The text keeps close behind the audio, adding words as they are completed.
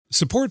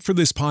Support for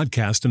this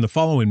podcast and the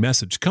following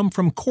message come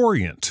from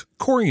Corient.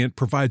 Corient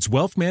provides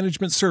wealth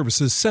management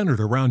services centered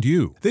around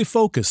you. They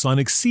focus on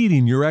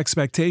exceeding your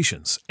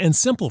expectations and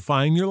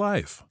simplifying your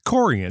life.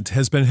 Corient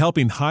has been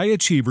helping high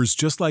achievers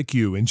just like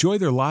you enjoy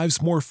their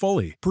lives more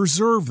fully,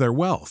 preserve their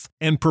wealth,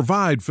 and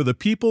provide for the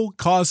people,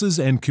 causes,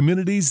 and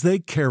communities they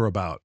care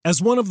about. As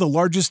one of the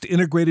largest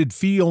integrated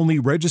fee-only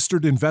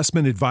registered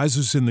investment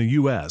advisors in the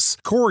U.S.,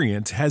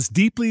 Corient has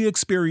deeply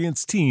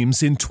experienced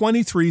teams in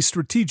 23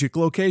 strategic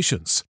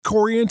locations.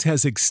 Corient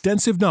has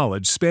extensive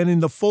knowledge spanning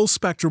the full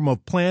spectrum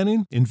of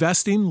planning,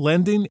 investing,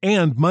 lending,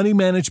 and money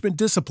management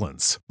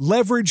disciplines.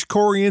 Leverage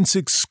Corient's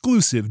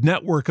exclusive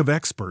network of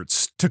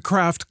experts to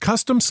craft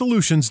custom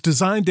solutions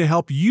designed to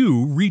help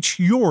you reach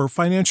your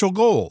financial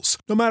goals,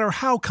 no matter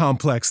how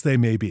complex they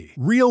may be.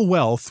 Real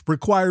wealth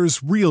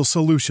requires real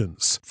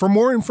solutions. For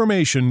more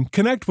information,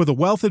 connect with a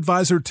wealth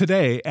advisor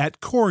today at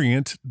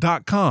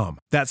Corient.com.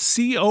 That's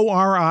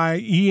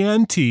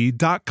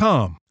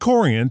Corient.com.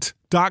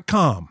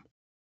 Corient.com.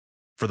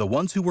 For the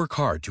ones who work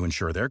hard to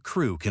ensure their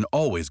crew can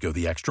always go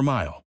the extra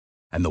mile,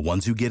 and the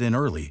ones who get in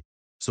early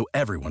so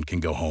everyone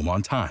can go home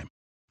on time,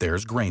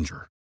 there's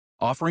Grainger,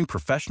 offering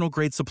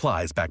professional-grade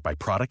supplies backed by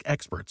product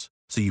experts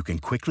so you can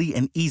quickly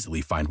and easily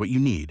find what you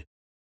need.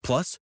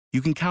 Plus,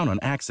 you can count on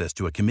access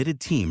to a committed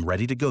team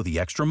ready to go the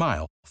extra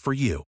mile for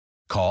you.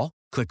 Call,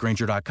 click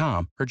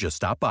Grainger.com, or just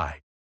stop by.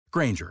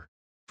 Grainger,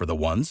 for the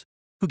ones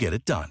who get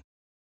it done.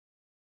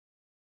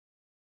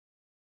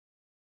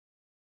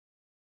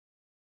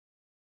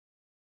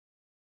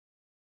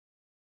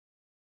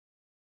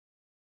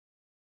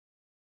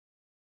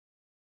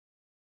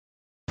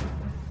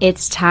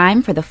 It's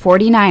time for the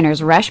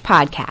 49ers Rush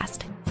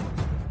Podcast.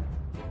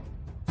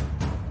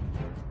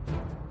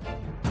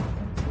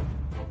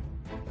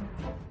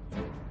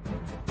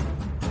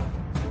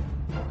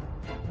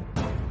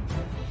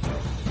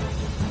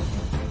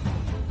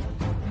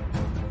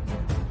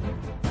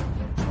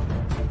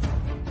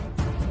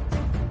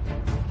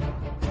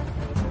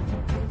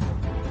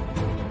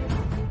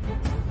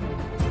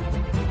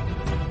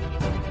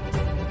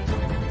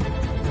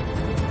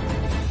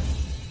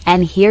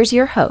 And here's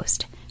your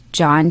host,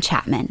 John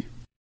Chapman.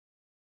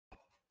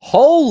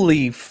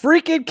 Holy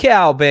freaking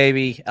cow,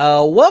 baby.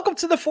 Welcome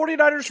to the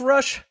 49ers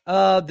Rush.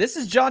 This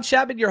is John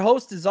Chapman, your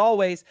host as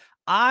always.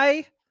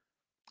 I'm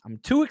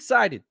too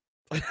excited.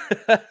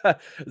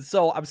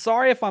 So I'm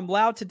sorry if I'm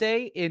loud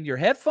today in your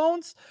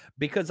headphones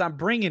because I'm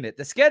bringing it.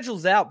 The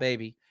schedule's out,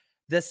 baby.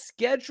 The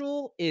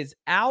schedule is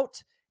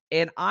out,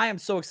 and I am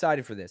so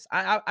excited for this.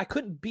 I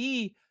couldn't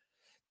be...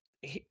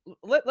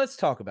 Let's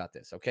talk about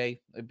this,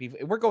 okay?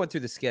 We're going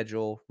through the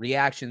schedule,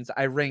 reactions.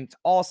 I ranked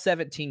all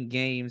 17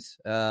 games.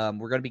 We're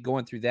going to be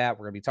going through that.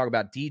 We're going to be talking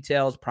about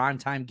details,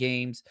 primetime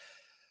games.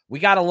 We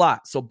got a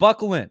lot, so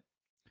buckle in.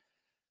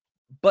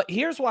 But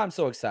here's why I'm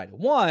so excited.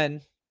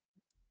 One,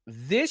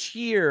 this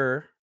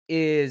year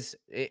is,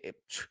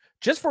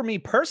 just for me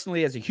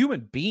personally as a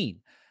human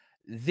being,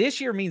 this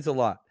year means a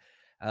lot.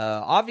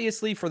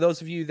 Obviously, for those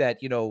of you that,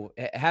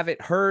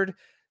 haven't heard,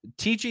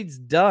 teaching's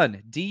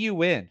done.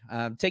 DUN.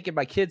 I'm taking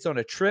my kids on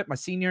a trip, my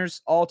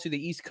seniors, all to the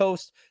East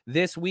Coast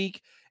this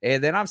week.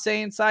 And then I'm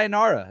saying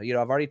sayonara. I've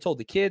already told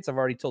the kids. I've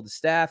already told the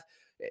staff.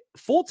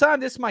 Full-time,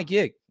 this is my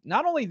gig.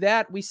 Not only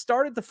that, we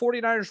started the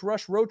 49ers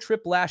Rush road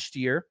trip last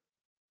year.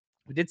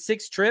 We did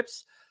 6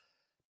 trips.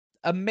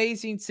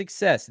 Amazing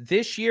success.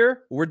 This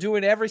year, we're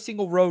doing every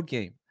single road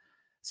game.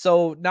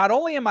 So not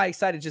only am I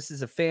excited just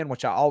as a fan,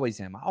 which I always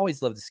am, I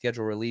always love the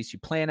schedule release. You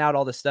plan out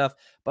all this stuff,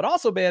 but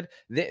also, man,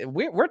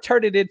 we're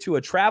turning into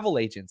a travel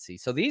agency.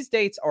 So these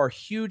dates are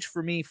huge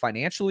for me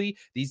financially.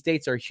 These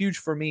dates are huge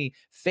for me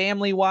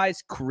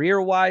family-wise,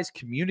 career-wise,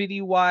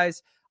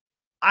 community-wise.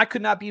 I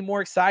could not be more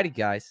excited,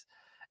 guys.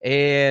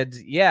 And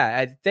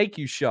yeah, thank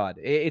you, Sean.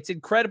 It's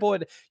incredible.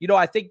 And,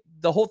 I think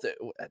the whole thing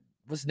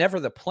was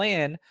never the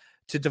plan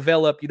to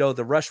develop,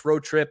 the Rush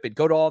road trip and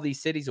go to all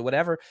these cities or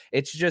whatever.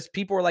 It's just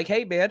people are like,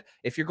 hey, man,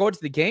 if you're going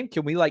to the game,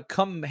 can we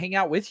come hang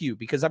out with you?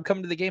 Because I'm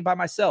coming to the game by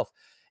myself.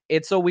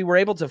 And so we were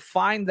able to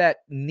find that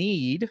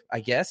need,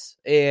 I guess,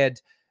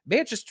 and,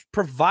 man, just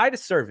provide a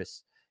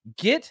service.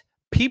 Get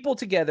people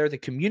together, the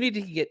community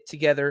to get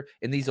together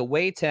in these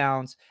away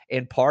towns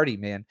and party,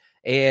 man.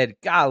 And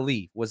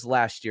golly, was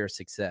last year a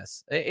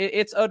success.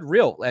 It's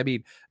unreal. I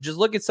mean, just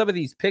look at some of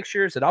these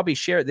pictures, and I'll be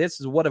sharing. This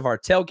is one of our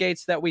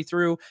tailgates that we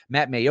threw.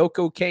 Matt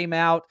Mayoko came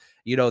out.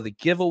 The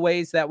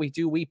giveaways that we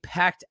do, we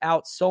packed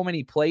out so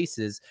many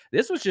places.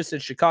 This was just in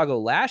Chicago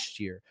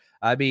last year.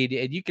 I mean,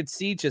 and you can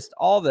see just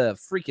all the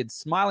freaking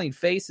smiling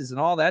faces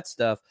and all that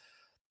stuff.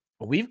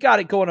 We've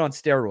got it going on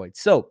steroids.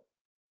 So,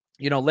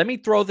 let me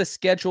throw the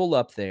schedule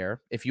up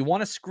there. If you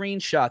want to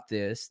screenshot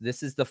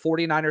this is the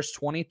 49ers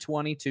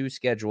 2022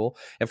 schedule.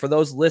 And for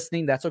those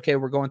listening, that's okay.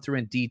 We're going through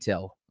in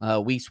detail.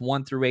 Weeks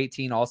 1 through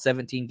 18, all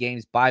 17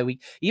 games by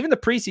week. Even the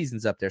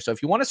preseason's up there. So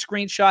if you want to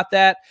screenshot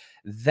that,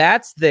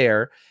 that's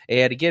there.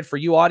 And again, for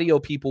you audio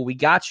people, we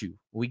got you.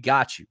 We'll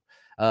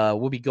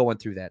be going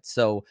through that.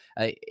 So,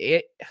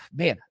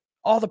 man,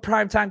 all the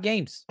primetime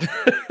games.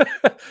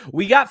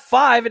 We got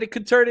 5, and it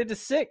could turn into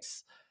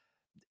 6.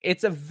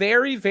 it's a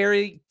very,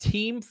 very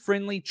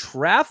team-friendly,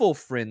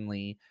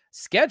 travel-friendly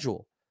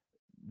schedule.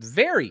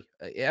 Very.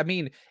 I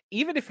mean,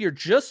 even if you're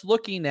just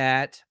looking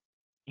at,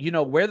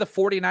 where the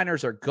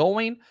 49ers are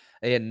going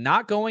and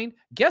not going,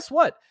 guess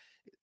what?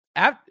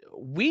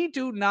 We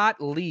do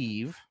not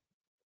leave.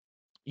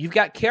 You've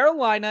got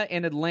Carolina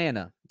and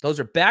Atlanta. Those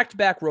are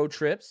back-to-back road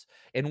trips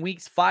in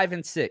weeks 5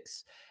 and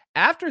 6.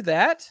 After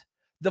that,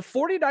 the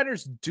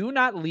 49ers do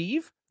not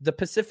leave the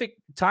Pacific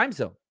time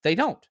zone. They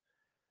don't.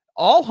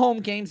 All home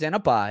games and a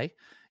bye.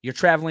 You're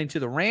traveling to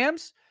the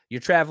Rams.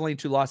 You're traveling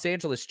to Los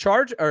Angeles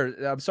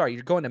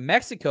you're going to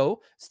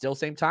Mexico, still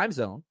same time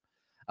zone.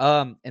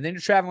 And then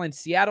you're traveling to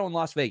Seattle and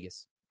Las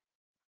Vegas.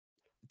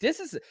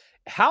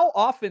 How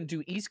often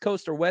do East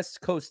Coast or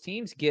West Coast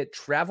teams get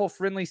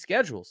travel-friendly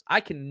schedules? I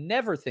can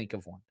never think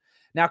of one.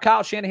 Now,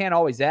 Kyle Shanahan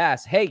always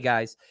asks, hey,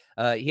 guys,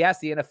 he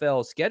asked the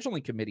NFL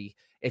scheduling committee,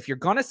 if you're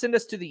going to send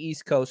us to the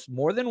East Coast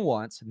more than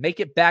once, make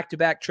it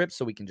back-to-back trips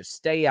so we can just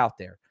stay out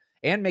there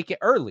and make it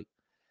early.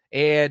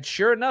 And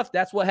sure enough,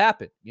 that's what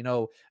happened.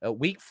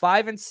 Week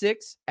 5 and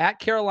 6 at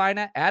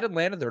Carolina, at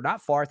Atlanta. They're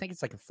not far. I think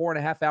it's like a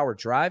 4.5-hour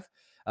drive.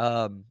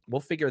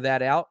 We'll figure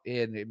that out.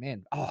 And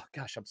man, oh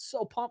gosh, I'm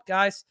so pumped,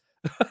 guys.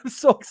 I'm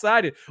so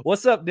excited.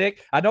 What's up,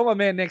 Nick? I know my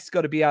man Nick's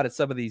going to be out at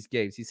some of these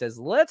games. He says,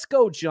 let's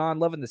go, John.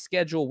 Loving the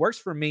schedule. Works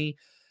for me.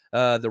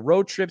 The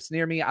road trips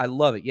near me. I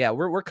love it. Yeah,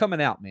 we're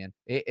coming out, man.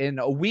 In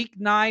a week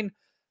 9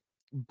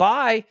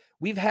 bye,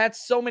 we've had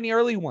so many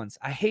early ones.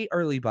 I hate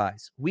early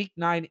buys. Week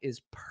 9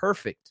 is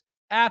perfect.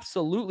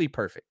 Absolutely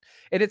perfect.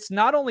 And it's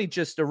not only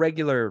just a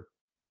regular,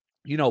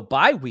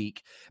 bye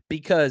week,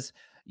 because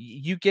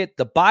you get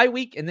the bye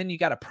week and then you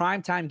got a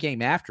primetime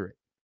game after it.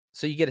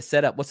 So you get a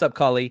setup. What's up,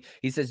 Cully?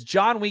 He says,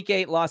 John, week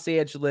 8, Los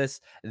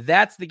Angeles.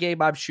 That's the game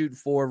I'm shooting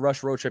for.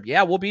 Rush road trip.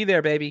 Yeah, we'll be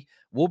there, baby.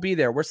 We'll be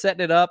there. We're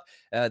setting it up.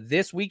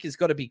 This week is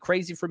going to be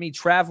crazy for me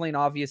traveling,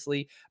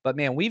 obviously. But,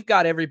 man, we've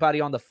got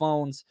everybody on the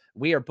phones.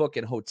 We are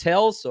booking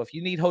hotels. So if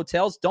you need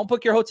hotels, don't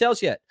book your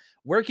hotels yet.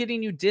 We're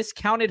getting you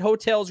discounted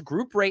hotels,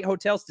 group rate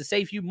hotels to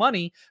save you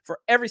money for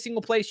every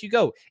single place you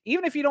go.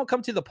 Even if you don't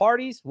come to the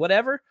parties,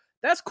 whatever,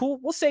 that's cool.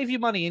 We'll save you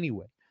money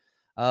anyway.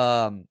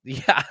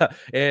 Yeah.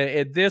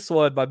 And this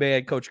one, my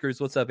man, Coach Cruz,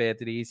 what's up,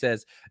 Anthony? He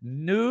says,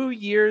 New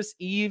Year's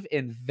Eve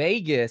in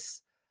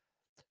Vegas.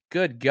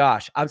 Good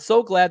gosh. I'm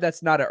so glad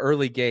that's not an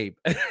early game.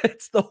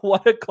 It's the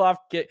 1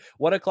 o'clock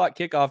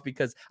kickoff,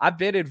 because I've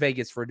been in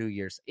Vegas for New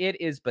Year's. It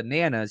is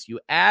bananas. You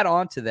add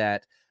on to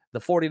that the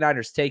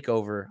 49ers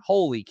takeover.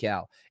 Holy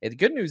cow. And the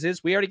good news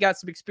is we already got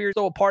some experience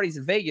with parties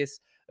in Vegas.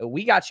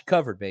 We got you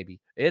covered, baby.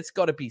 It's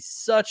going to be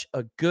such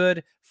a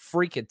good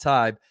freaking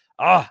time.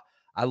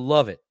 I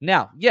love it.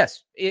 Now,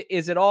 yes,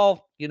 is it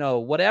all,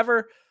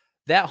 whatever?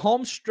 That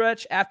home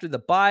stretch after the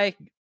bye,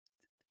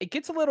 it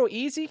gets a little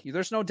easy.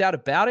 There's no doubt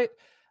about it.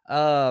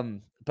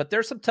 But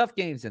there's some tough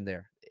games in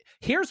there.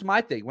 Here's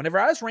my thing. Whenever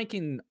I was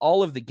ranking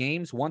all of the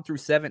games 1 through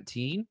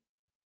 17,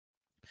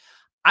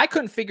 I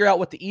couldn't figure out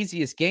what the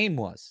easiest game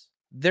was.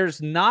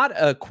 There's not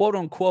a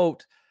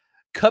quote-unquote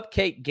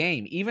cupcake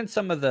game. Even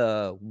some of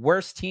the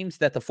worst teams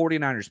that the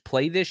 49ers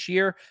play this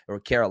year, or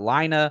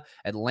Carolina,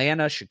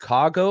 Atlanta,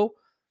 Chicago,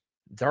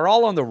 they're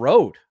all on the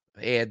road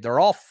and they're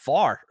all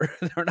far.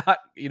 They're not,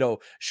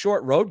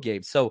 short road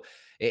games. So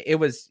it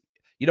was,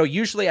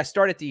 usually I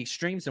start at the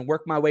extremes and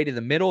work my way to the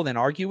middle, then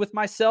argue with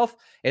myself.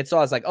 And so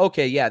I was like,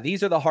 okay, yeah,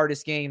 these are the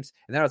hardest games.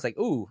 And then I was like,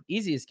 ooh,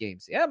 easiest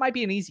games. Yeah, it might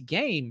be an easy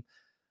game.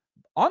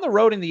 On the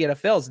road in the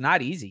NFL is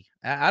not easy.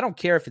 I don't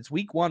care if it's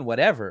week 1,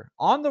 whatever.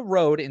 On the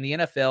road in the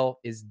NFL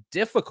is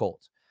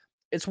difficult.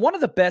 It's one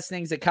of the best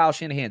things that Kyle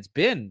Shanahan's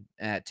been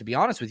at, to be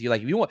honest with you.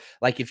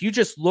 If you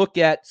just look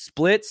at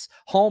splits,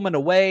 home and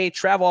away,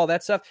 travel, all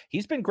that stuff,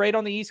 he's been great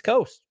on the East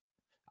Coast.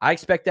 I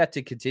expect that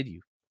to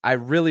continue. I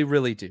really,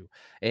 really do.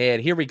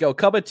 And here we go.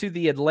 Coming to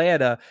the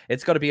Atlanta.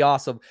 It's going to be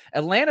awesome.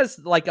 Atlanta's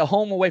like a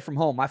home away from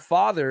home. My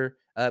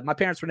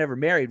parents were never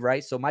married,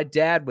 right? So my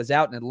dad was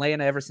out in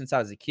Atlanta ever since I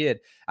was a kid.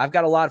 I've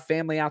got a lot of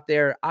family out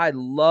there. I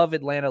love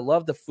Atlanta,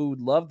 love the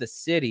food, love the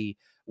city.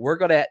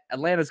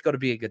 Atlanta's going to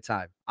be a good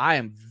time. I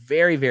am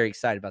very, very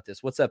excited about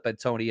this. What's up,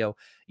 Antonio?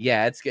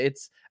 Yeah,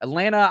 it's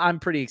Atlanta. I'm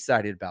pretty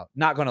excited about.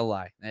 Not going to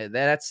lie.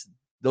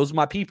 Those are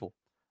my people.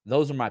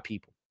 Those are my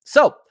people.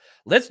 So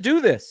let's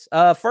do this.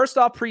 First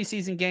off,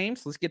 preseason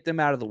games. Let's get them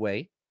out of the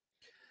way.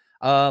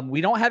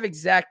 We don't have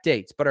exact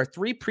dates, but our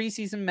 3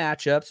 preseason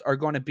matchups are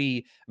going to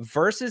be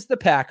versus the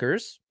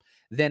Packers,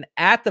 then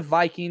at the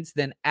Vikings,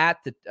 then at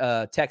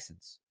the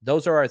Texans.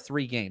 Those are our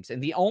 3 games.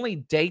 And the only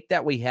date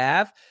that we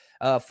have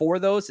for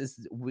those is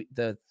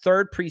the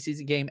 3rd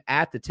preseason game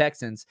at the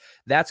Texans.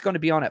 That's going to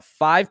be on at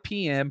 5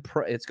 p.m.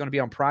 It's going to be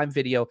on Prime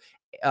Video,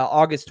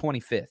 August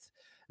 25th.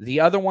 The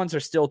other ones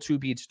are still to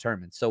be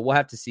determined. So we'll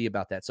have to see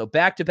about that. So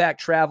back-to-back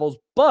travels.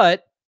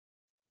 But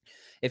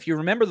if you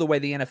remember the way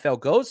the NFL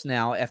goes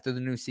now after the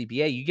new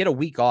CBA, you get a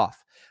week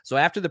off. So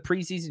after the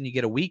preseason, you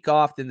get a week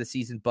off, then the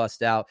season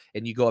busts out,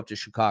 and you go up to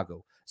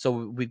Chicago.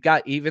 So we've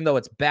got, even though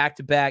it's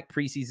back-to-back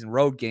preseason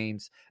road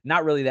games,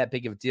 not really that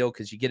big of a deal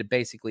because you get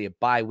basically a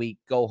bye week,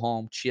 go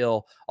home,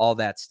 chill, all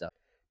that stuff.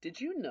 Did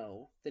you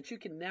know that you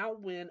can now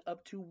win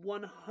up to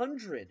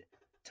 100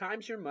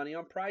 times your money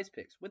on Prize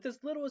Picks with as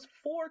little as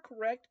 4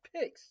 correct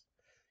picks?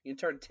 You can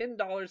turn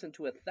 $10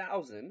 into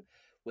 $1,000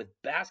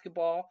 with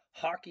basketball,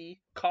 hockey,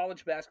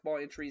 college basketball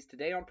entries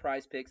today on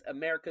Prize Picks,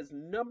 America's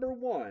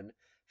 #1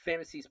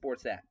 fantasy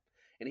sports app.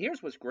 And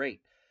here's what's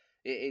great.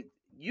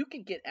 You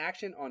can get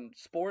action on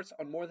sports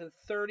on more than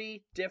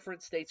 30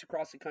 different states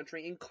across the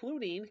country,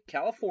 including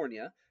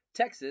California,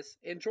 Texas,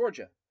 and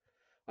Georgia.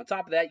 On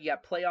top of that, you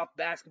got playoff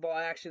basketball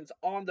actions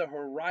on the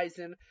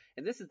horizon,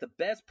 and this is the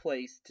best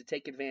place to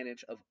take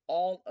advantage of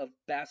all of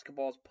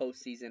basketball's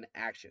postseason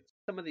actions.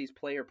 Some of these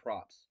player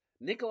props.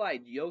 Nikolai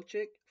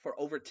Jokic for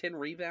over 10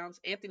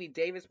 rebounds. Anthony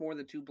Davis more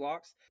than 2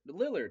 blocks.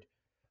 Lillard,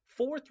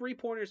 4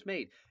 3-pointers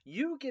made.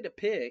 You get to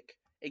pick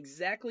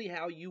exactly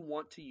how you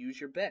want to use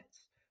your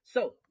bets.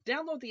 So,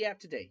 download the app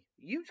today.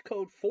 Use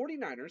code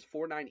 49ers,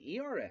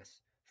 49ERS,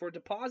 for a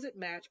deposit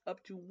match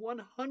up to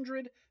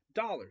 $100.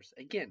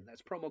 Again,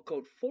 that's promo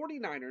code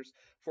 49ers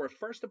for a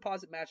first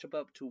deposit match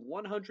up to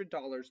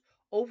 $100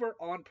 over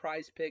on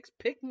Prize Picks.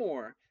 Pick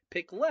more,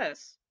 pick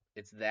less.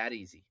 It's that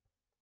easy.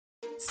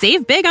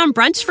 Save big on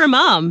brunch for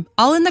mom,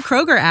 all in the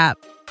Kroger app.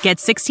 Get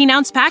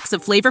 16-ounce packs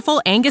of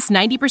flavorful Angus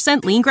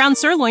 90% lean ground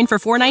sirloin for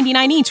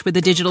 $4.99 each with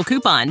a digital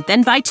coupon.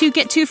 Then buy 2,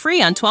 get 2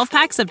 free on 12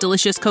 packs of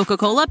delicious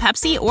Coca-Cola,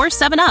 Pepsi, or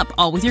 7-Up,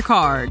 all with your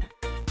card.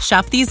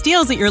 Shop these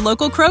deals at your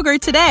local Kroger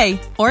today,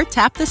 or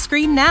tap the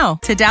screen now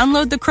to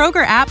download the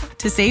Kroger app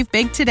to save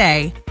big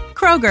today.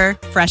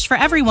 Kroger, fresh for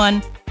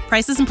everyone.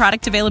 Prices and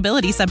product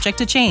availability subject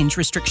to change.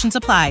 Restrictions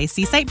apply.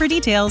 See site for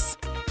details.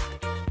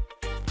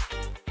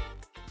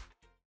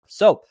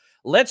 So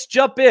let's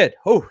jump in.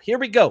 Oh, here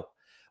we go.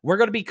 We're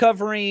going to be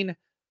covering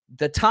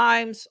the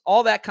times,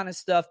 all that kind of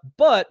stuff.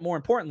 But more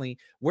importantly,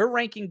 we're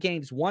ranking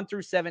games 1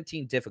 through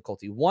 17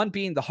 difficulty. 1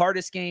 being the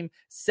hardest game,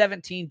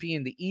 17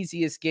 being the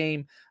easiest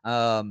game.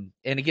 And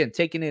again,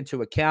 taking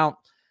into account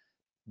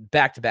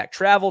back-to-back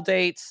travel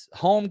dates,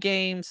 home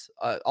games,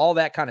 all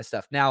that kind of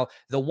stuff. Now,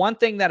 the one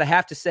thing that I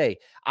have to say,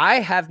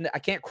 I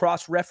can't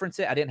cross-reference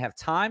it. I didn't have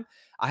time.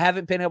 I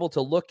haven't been able to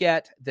look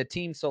at the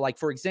team. So, like,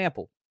 for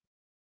example,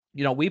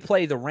 we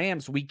play the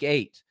Rams week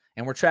 8,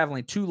 and we're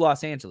traveling to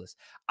Los Angeles.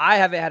 I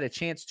haven't had a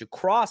chance to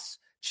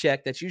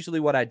cross-check. That's usually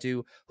what I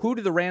do. Who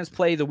do the Rams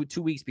play the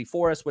 2 weeks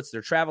before us? What's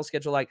their travel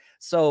schedule like?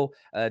 So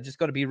just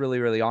going to be really,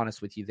 really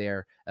honest with you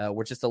there.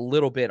 We're just a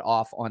little bit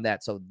off on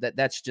that. So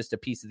that's just a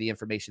piece of the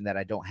information that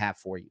I don't have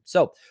for you.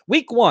 So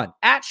week 1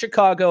 at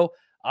Chicago.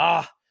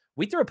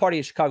 We threw a party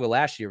in Chicago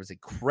last year. It was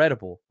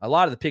incredible. A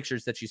lot of the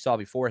pictures that you saw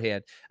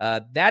beforehand.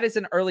 That is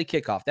an early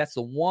kickoff. That's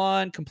the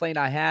one complaint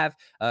I have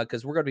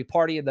because we're going to be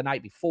partying the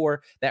night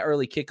before. That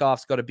early kickoff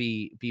is going to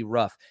be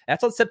rough.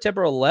 That's on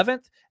September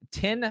 11th,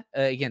 10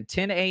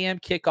 a.m.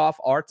 kickoff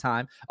our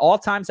time. All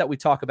times that we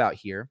talk about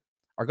here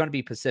are going to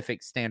be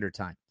Pacific Standard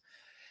Time.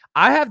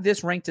 I have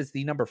this ranked as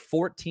the number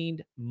 14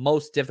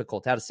 most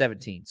difficult out of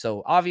 17.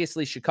 So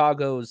obviously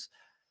Chicago's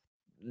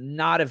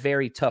not a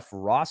very tough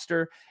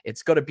roster.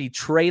 It's going to be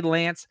Trey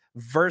Lance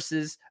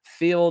versus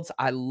Fields.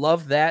 I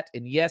love that.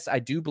 And yes, I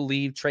do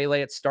believe Trey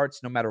Lance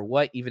starts no matter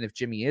what, even if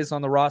Jimmy is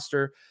on the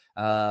roster,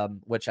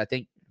 which I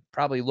think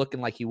probably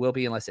looking like he will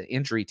be unless an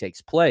injury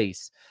takes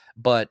place.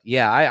 But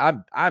yeah,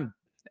 I'm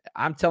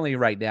telling you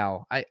right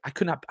now, I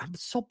could not. I'm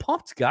so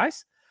pumped,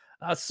 guys.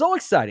 So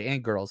excited.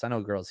 And girls. I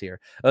know girls here.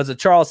 So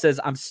Charles says,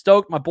 I'm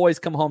stoked my boys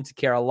come home to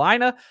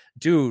Carolina.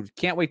 Dude,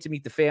 can't wait to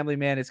meet the family,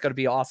 man. It's going to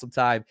be an awesome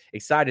time.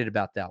 Excited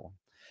about that one.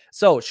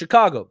 So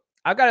Chicago,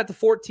 I've got it the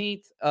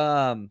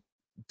 14th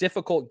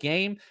difficult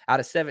game out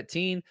of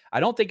 17.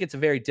 I don't think it's a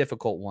very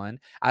difficult one.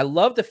 I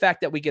love the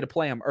fact that we get to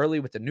play them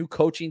early with the new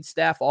coaching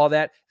staff, all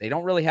that. They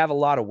don't really have a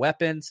lot of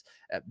weapons.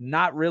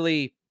 Not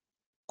really,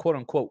 quote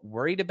unquote,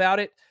 worried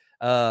about it.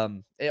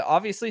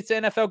 Obviously, it's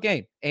an NFL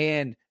game.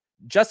 And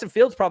Justin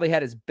Fields probably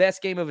had his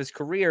best game of his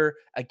career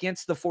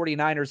against the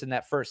 49ers in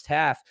that first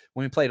half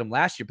when we played them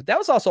last year. But that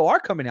was also our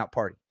coming out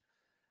party.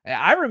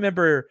 I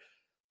remember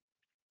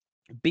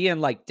being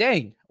like,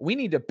 dang, we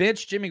need to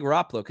bench Jimmy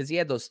Garoppolo because he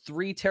had those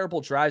 3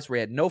 terrible drives where he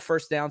had no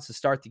first downs to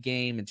start the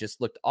game and just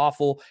looked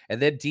awful.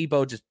 And then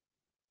Debo just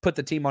put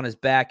the team on his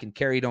back and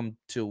carried them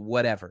to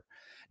whatever.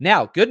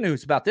 Now, good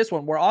news about this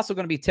one. We're also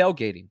going to be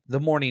tailgating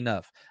the morning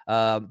of.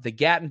 The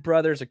Gatton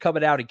brothers are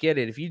coming out to get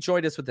it. If you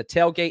joined us with the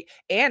tailgate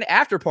and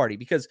after party,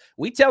 because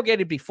we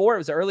tailgated before, it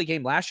was an early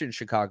game last year in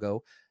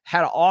Chicago,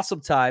 had an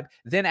awesome time.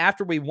 Then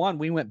after we won,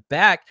 we went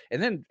back,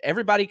 and then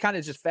everybody kind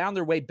of just found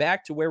their way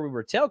back to where we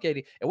were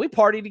tailgating, and we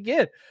partied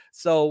again.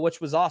 So, which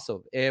was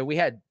awesome. And we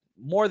had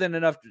more than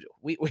enough.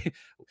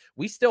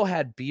 We still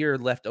had beer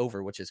left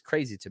over, which is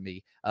crazy to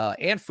me,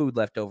 and food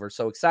left over.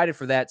 So excited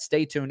for that.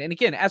 Stay tuned. And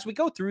again, as we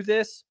go through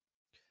this,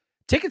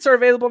 tickets are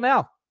available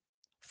now.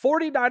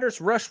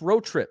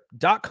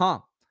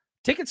 49ersrushroadtrip.com.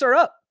 Tickets are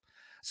up.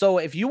 So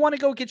if you want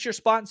to go get your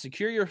spot and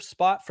secure your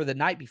spot for the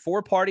night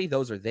before party,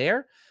 those are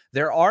there.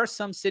 There are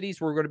some cities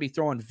where we're going to be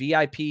throwing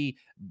VIP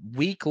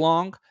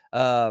week-long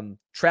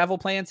travel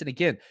plans. And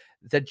again,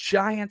 the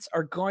Giants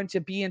are going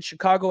to be in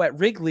Chicago at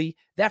Wrigley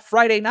that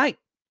Friday night.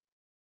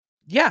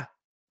 Yeah,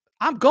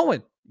 I'm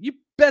going. You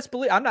best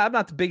believe I'm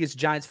not the biggest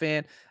Giants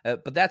fan,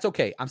 but that's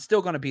okay. I'm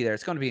still going to be there.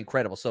 It's going to be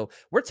incredible. So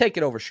we're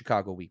taking over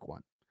Chicago week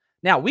 1.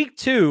 Now, week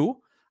 2,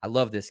 I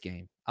love this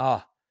game.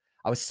 I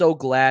was so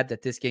glad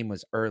that this game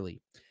was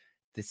early.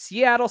 The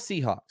Seattle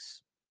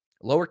Seahawks,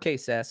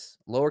 lowercase s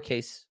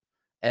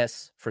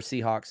for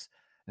Seahawks,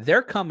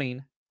 they're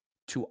coming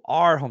to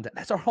our home.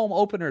 That's our home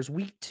openers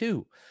week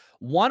 2,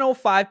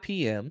 1:05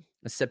 p.m.,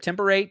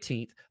 September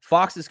 18th.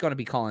 Fox is going to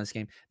be calling this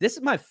game. This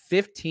is my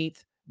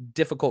 15th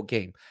difficult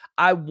game.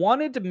 I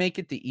wanted to make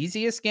it the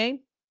easiest game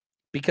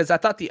because I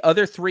thought the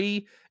other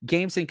 3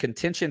 games in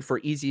contention for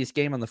easiest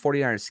game on the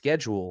 49ers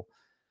schedule,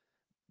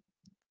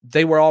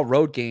 they were all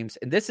road games.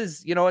 And this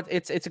is,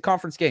 it's a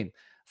conference game.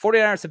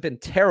 49ers have been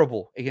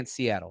terrible against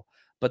Seattle,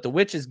 but the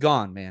witch is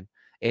gone, man.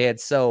 And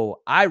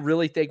so I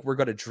really think we're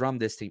going to drum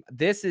this team.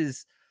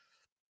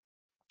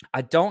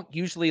 I don't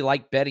usually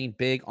like betting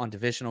big on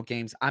divisional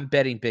games. I'm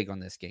betting big on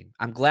this game.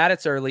 I'm glad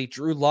it's early.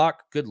 Drew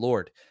Lock, good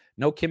Lord.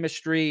 No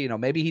chemistry.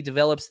 Maybe he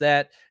develops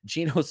that.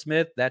 Geno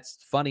Smith,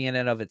 that's funny in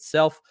and of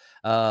itself.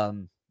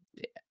 I'm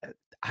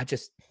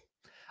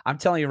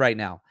telling you right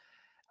now,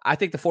 I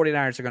think the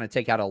 49ers are going to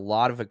take out a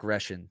lot of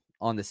aggression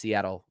on the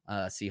Seattle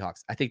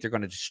Seahawks. I think they're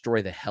going to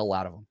destroy the hell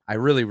out of them. I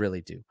really,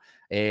 really do.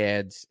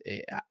 And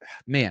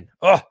man,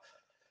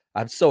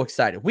 I'm so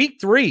excited. Week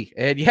 3.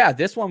 And yeah,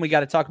 this one we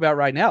got to talk about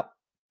right now.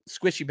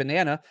 Squishy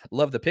Banana,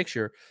 love the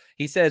picture.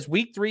 He says,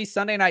 week 3,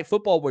 Sunday Night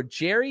Football, will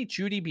Jerry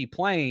Jeudy be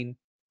playing?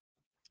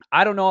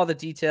 I don't know all the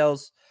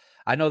details.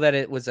 I know that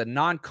it was a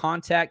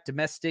non-contact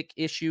domestic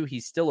issue.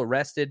 He's still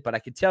arrested, but I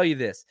can tell you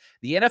this.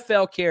 The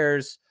NFL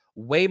cares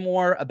way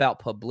more about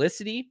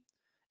publicity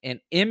and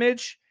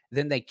image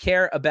than they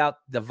care about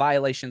the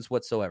violations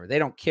whatsoever. They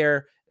don't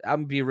care. I'm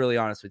going to be really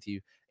honest with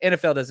you.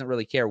 NFL doesn't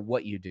really care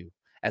what you do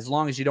as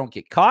long as you don't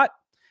get caught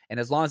and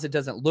as long as it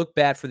doesn't look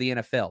bad for the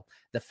NFL.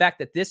 The fact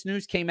that this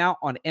news came out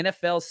on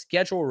NFL's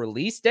schedule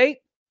release date,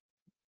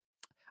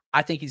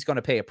 I think he's going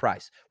to pay a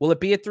price. Will it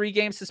be a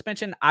 3-game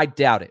suspension? I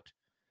doubt it.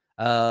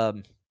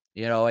 And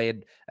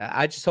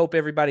I just hope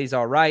everybody's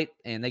all right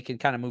and they can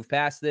kind of move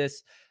past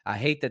this. I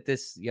hate that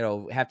this,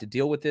 have to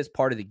deal with this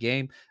part of the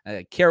game.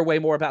 I care way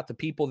more about the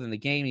people than the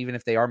game, even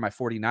if they are my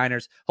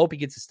 49ers. Hope he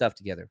gets his stuff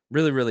together.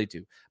 Really, really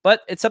do.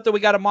 But it's something we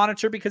got to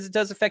monitor because it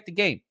does affect the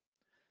game.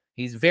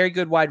 He's a very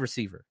good wide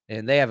receiver,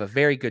 and they have a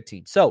very good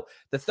team. So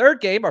the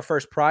third game, our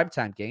first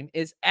primetime game,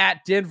 is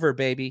at Denver,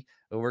 baby.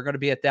 We're going to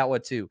be at that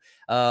one too.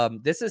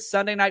 This is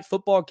Sunday Night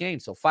Football game,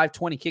 so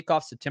 5:20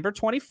 kickoff, September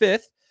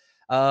 25th.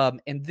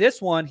 And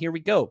this one, here we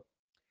go.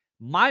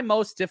 My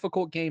most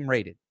difficult game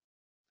rated.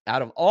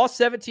 Out of all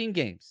 17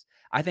 games,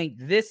 I think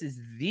this is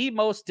the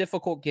most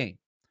difficult game.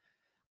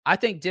 I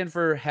think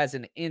Denver has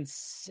an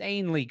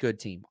insanely good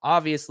team.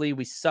 Obviously,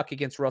 we suck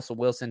against Russell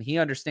Wilson. He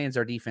understands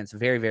our defense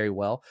very, very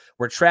well.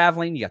 We're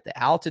traveling. You got the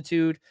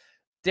altitude.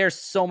 There's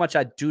so much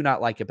I do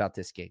not like about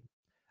this game.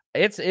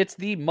 It's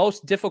the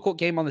most difficult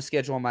game on the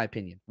schedule, in my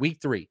opinion. Week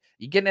 3.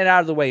 You're getting it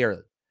out of the way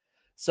early.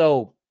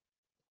 So,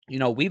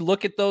 we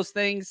look at those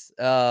things.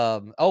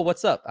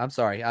 What's up? I'm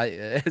sorry.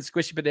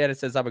 Squishy Banana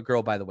says I'm a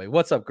girl, by the way.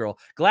 What's up, girl?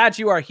 Glad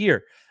you are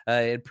here.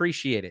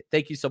 Appreciate it.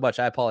 Thank you so much.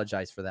 I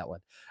apologize for that one.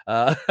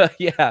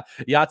 Yeah,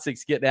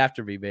 Yatsik's getting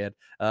after me, man.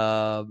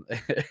 I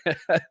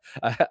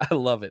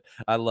love it.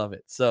 I love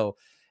it. So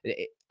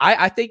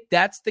I think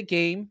that's the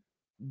game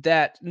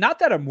that, not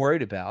that I'm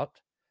worried about.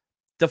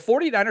 The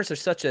 49ers are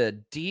such a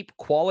deep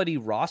quality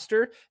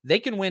roster. They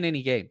can win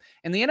any game.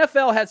 And the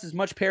NFL has as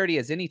much parity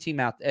as any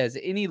team as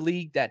any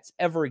league that's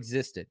ever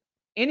existed.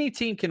 Any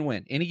team can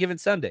win any given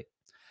Sunday.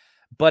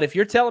 But if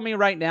you're telling me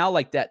right now,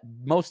 like that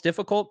most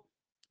difficult,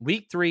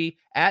 week 3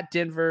 at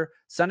Denver,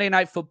 Sunday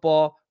Night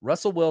Football,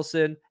 Russell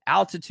Wilson,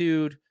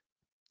 altitude,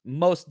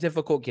 most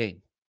difficult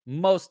game,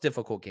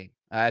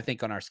 I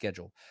think, on our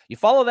schedule. You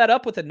follow that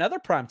up with another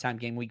primetime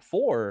game, week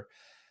 4,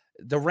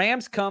 the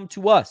Rams come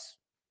to us.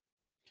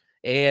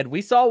 And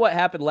we saw what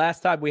happened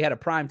last time we had a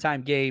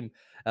primetime game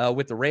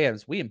with the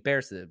Rams. We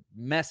embarrassed the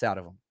mess out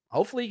of them.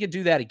 Hopefully you can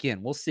do that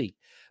again. We'll see.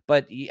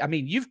 But, I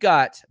mean, you've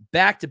got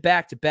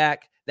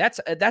back-to-back-to-back. That's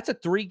a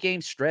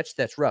 3-game stretch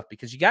that's rough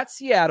because you got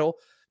Seattle,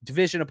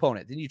 division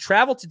opponent. Then you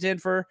travel to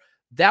Denver.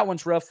 That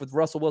one's rough with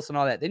Russell Wilson and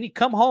all that. Then you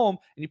come home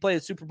and you play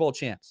the Super Bowl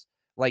champs.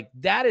 Like,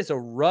 that is a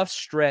rough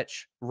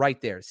stretch right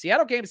there.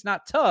 Seattle game is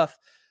not tough,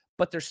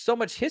 but there's so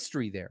much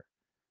history there.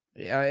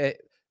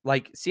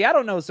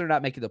 Seattle knows they're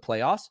not making the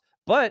playoffs.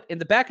 But in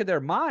the back of their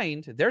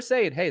mind, they're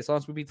saying, hey, as long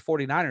as we beat the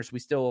 49ers, we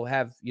still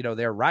have,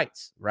 their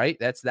rights, right?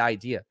 That's the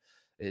idea.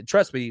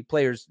 Trust me,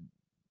 players,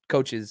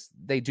 coaches,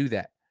 they do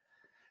that.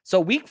 So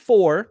week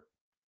 4,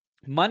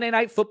 Monday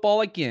Night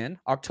Football again,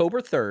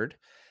 October 3rd.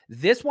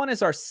 This one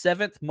is our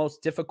 7th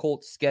most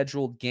difficult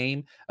scheduled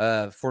game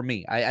for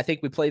me. I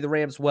think we play the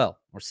Rams well.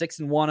 We're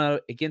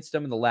 6-1 against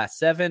them in the last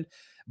 7.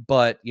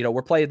 But,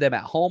 we're playing them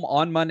at home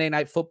on Monday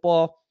Night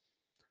Football.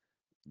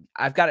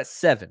 I've got it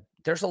 7.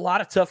 There's a lot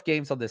of tough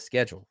games on this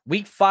schedule.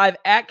 Week 5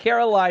 at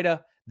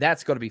Carolina.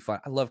 That's going to be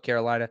fun. I love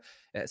Carolina.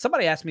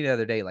 Somebody asked me the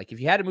other day, like, if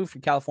you had to move from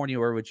California,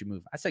 where would you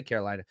move? I said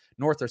Carolina,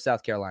 North or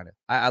South Carolina.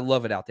 I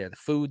love it out there. The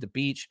food, the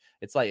beach.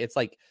 It's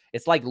like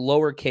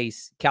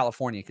lowercase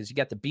California, because you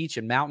got the beach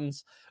and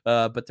mountains,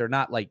 but they're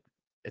not like,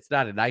 it's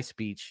not a nice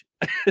beach.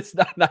 It's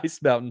not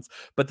nice mountains,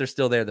 but they're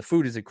still there. The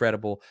food is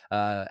incredible.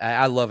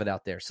 I love it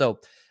out there. So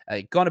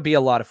going to be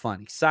a lot of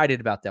fun.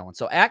 Excited about that one.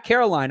 So at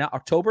Carolina,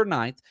 October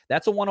 9th,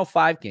 that's a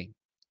 105 game.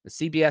 The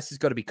CBS is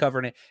going to be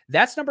covering it.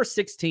 That's number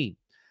 16.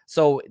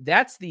 So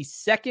that's the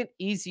second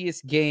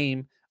easiest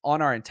game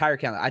on our entire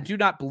calendar. I do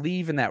not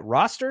believe in that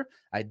roster.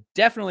 I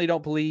definitely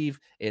don't believe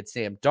in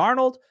Sam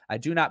Darnold. I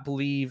do not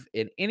believe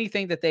in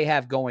anything that they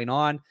have going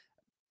on.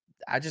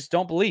 I just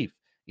don't believe.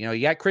 You know,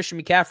 you got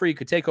Christian McCaffrey who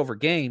could take over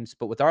games,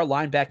 but with our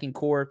linebacking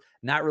core,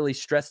 not really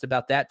stressed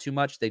about that too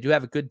much. They do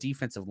have a good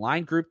defensive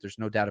line group. There's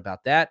no doubt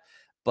about that.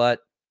 But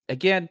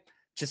again,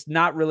 just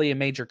not really a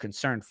major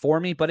concern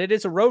for me, but it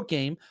is a road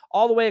game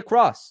all the way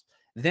across.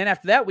 Then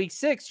after that, week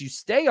 6, you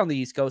stay on the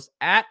East Coast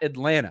at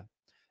Atlanta,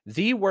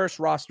 the worst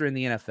roster in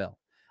the NFL.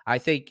 I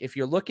think if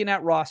you're looking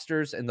at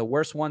rosters and the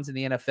worst ones in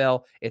the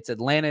NFL, it's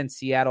Atlanta and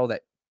Seattle.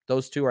 That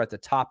those two are at the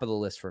top of the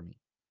list for me.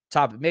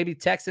 Top, maybe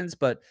Texans,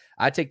 but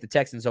I take the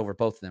Texans over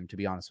both of them, to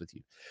be honest with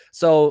you.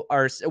 So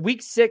our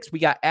week 6, we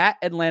got at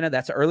Atlanta.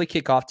 That's an early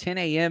kickoff, 10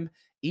 a.m.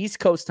 East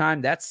Coast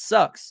time. That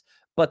sucks.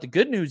 But the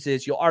good news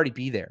is you'll already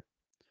be there.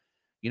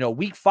 You know,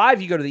 week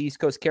 5, you go to the East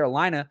Coast,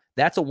 Carolina.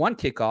 That's a 1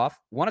 o'clock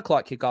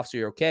kickoff, so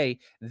you're okay.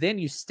 Then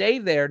you stay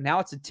there. Now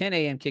it's a 10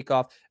 a.m.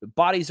 kickoff.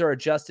 Bodies are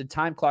adjusted.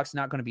 Time clock's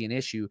not going to be an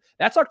issue.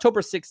 That's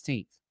October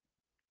 16th.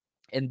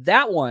 And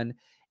that one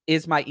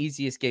is my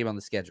easiest game on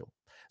the schedule.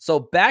 So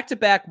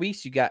back-to-back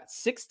weeks, you got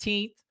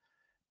 16th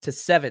to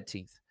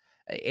 17th.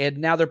 And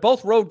now they're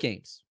both road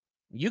games.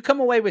 You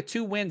come away with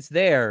 2 wins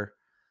there,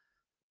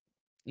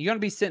 you're going to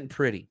be sitting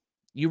pretty.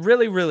 You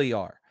really, really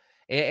are.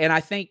 And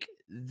I think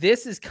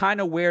this is kind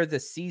of where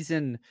the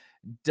season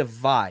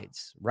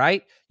divides,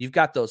 right? You've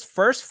got those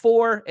first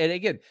 4, and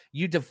again,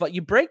 you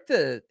break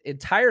the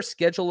entire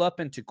schedule up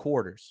into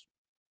quarters,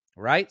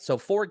 right? So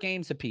 4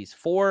 games apiece,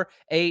 4,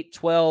 8,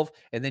 12,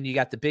 and then you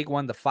got the big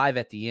one, the 5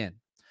 at the end.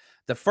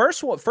 The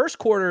first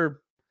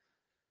quarter,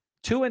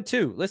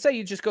 2-2. Let's say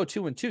you just go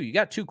 2-2. You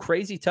got 2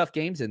 crazy tough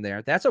games in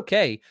there. That's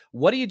okay.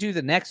 What do you do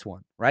the next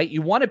one, right?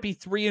 You want to be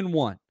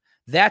 3-1.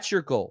 That's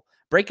your goal.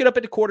 Break it up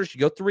into quarters.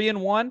 You go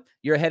 3-1.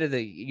 You're ahead of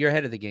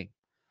the game,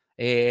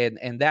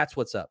 and that's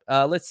what's up.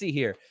 Let's see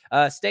here.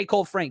 Stay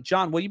Cold Frank.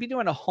 John, will you be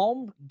doing a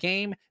home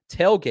game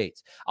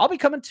tailgates? I'll be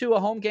coming to a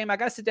home game. I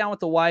got to sit down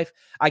with the wife.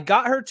 I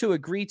got her to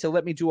agree to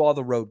let me do all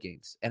the road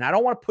games, and I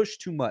don't want to push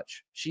too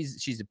much.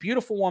 She's a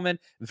beautiful woman,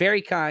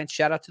 very kind.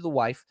 Shout out to the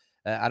wife.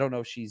 I don't know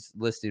if she's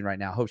listening right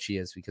now. Hope she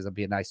is, because I'm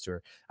being nice to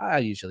her.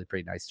 I'm usually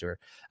pretty nice to her.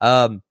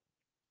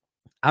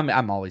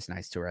 I'm always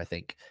nice to her, I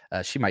think.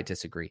 She might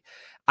disagree.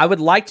 I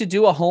would like to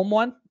do a home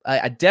one.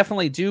 I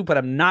definitely do, but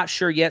I'm not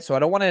sure yet, so I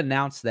don't want to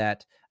announce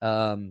that.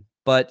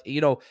 But,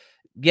 you know,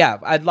 yeah,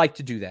 I'd like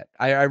to do that.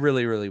 I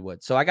really, really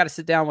would. So I got to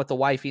sit down with the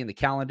wifey and the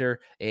calendar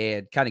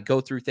and kind of go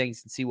through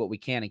things and see what we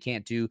can and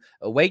can't do.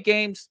 Away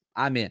games,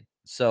 I'm in.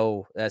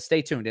 So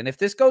stay tuned. And if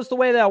this goes the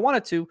way that I want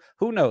it to,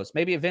 who knows?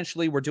 Maybe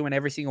eventually we're doing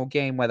every single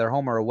game, whether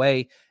home or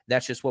away.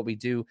 That's just what we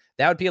do.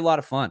 That would be a lot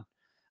of fun.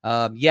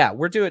 Yeah,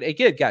 we're doing it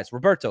again, guys.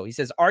 Roberto, he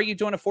says, are you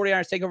doing a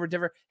 49ers takeover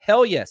Denver?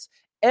 Hell yes.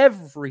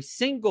 Every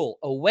single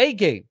away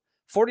game,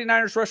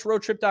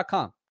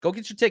 49ersrushroadtrip.com. Go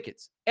get your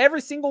tickets. Every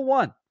single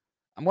one.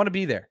 I'm going to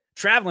be there.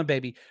 Traveling,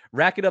 baby.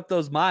 Racking up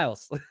those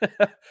miles.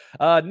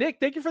 Nick,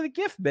 thank you for the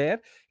gift, man.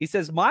 He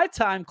says, my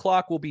time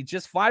clock will be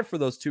just fine for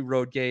those 2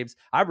 road games.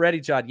 I'm ready,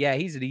 John. Yeah,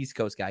 he's an East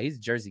Coast guy. He's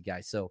a Jersey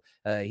guy. So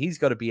he's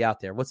going to be out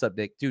there. What's up,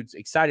 Nick? Dude,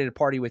 excited to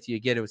party with you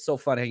again. It was so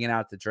fun hanging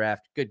out at the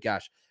draft. Good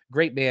gosh.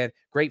 Great man,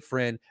 great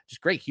friend,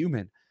 just great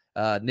human,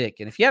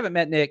 Nick. And if you haven't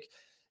met Nick,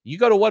 you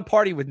go to one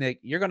party with Nick,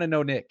 you're going to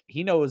know Nick.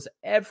 He knows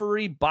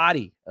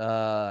everybody,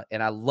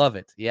 and I love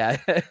it. Yeah,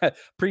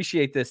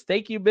 appreciate this.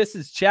 Thank you,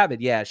 Mrs.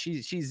 Chapman. Yeah,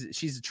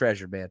 she's a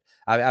treasure, man.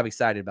 I'm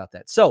excited about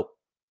that. So,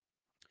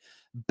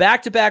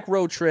 back-to-back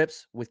road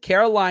trips with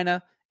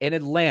Carolina and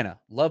Atlanta.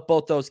 Love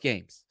both those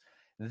games.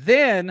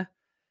 Then,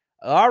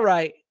 all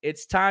right,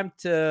 it's time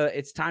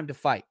to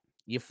fight.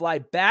 You fly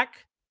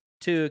back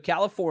to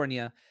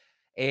California,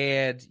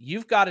 and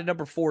you've got a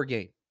number 4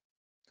 game.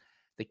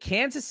 The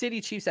Kansas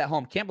City Chiefs at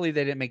home. Can't believe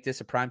they didn't make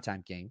this a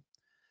primetime game.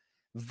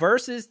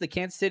 Versus the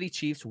Kansas City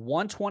Chiefs,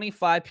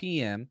 1:25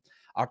 p.m.,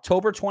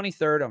 October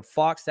 23rd on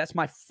Fox. That's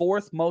my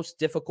 4th most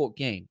difficult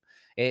game.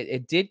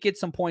 It did get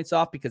some points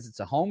off because it's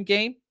a home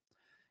game.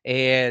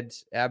 And,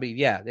 I mean,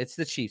 yeah, it's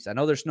the Chiefs. I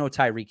know there's no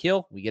Tyreek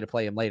Hill. We get to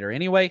play him later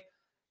anyway.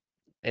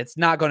 It's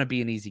not going to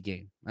be an easy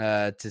game,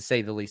 to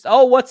say the least.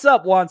 Oh, what's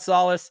up, Juan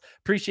Salas?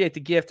 Appreciate the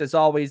gift, as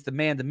always. The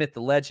man, the myth,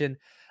 the legend.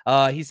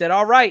 He said,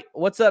 all right,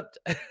 what's up?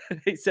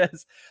 He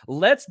says,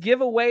 let's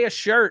give away a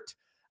shirt.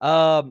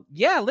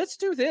 Yeah, let's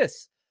do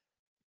this.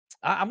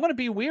 I'm going to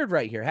be weird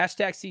right here.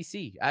 Hashtag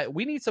CC.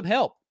 We need some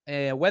help.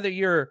 Whether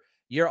you're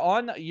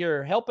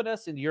helping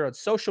us and you're on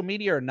social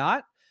media or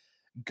not,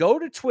 go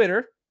to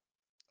Twitter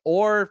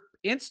or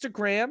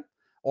Instagram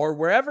or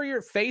wherever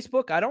you're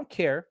Facebook, I don't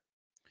care,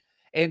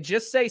 and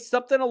just say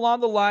something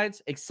along the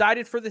lines,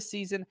 excited for the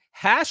season,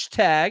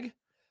 hashtag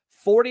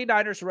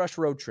 49ers Rush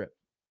Road Trip.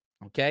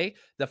 Okay?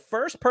 The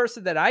first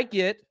person that I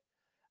get,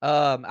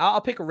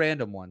 I'll pick a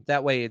random one.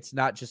 That way it's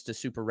not just a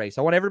super race.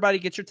 I want everybody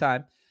to get your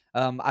time.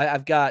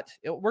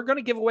 We're going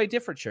to give away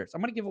different shirts.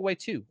 I'm going to give away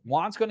 2.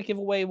 Juan's going to give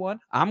away 1.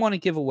 I'm going to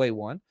give away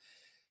 1.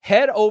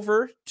 Head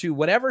over to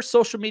whatever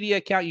social media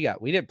account you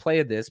got. We didn't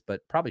play this, but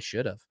probably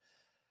should have.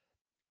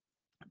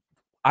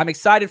 I'm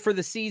excited for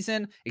the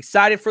season,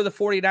 excited for the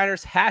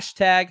 49ers,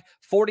 hashtag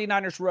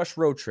 49ers Rush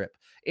Road Trip.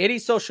 Any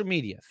social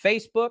media,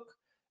 Facebook,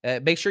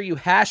 make sure you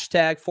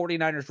hashtag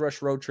 49ers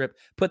Rush Road Trip.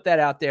 Put that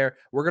out there.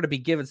 We're going to be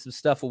giving some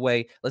stuff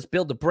away. Let's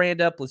build the brand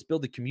up. Let's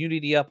build the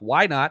community up.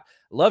 Why not?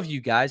 Love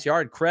you guys. You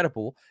are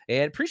incredible.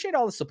 And appreciate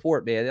all the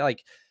support, man.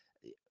 Like,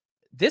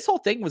 this whole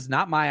thing was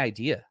not my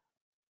idea.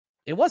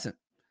 It wasn't.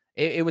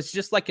 It was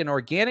just like an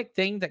organic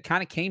thing that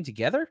kind of came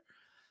together.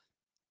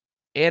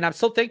 And I'm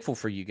so thankful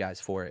for you guys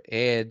for it.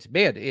 And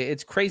man,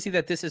 it's crazy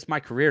that this is my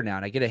career now.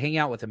 And I get to hang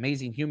out with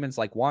amazing humans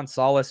like Juan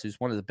Solis, who's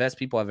one of the best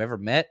people I've ever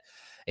met.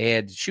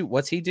 And shoot,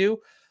 what's he do?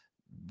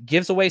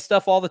 Gives away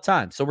stuff all the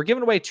time. So we're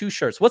giving away 2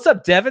 shirts. What's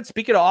up, Devin?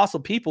 Speaking of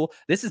awesome people,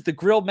 this is the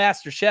Grill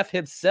Master Chef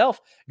himself.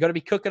 Going to be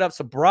cooking up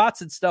some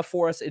brats and stuff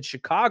for us in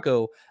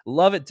Chicago.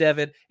 Love it,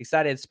 Devin.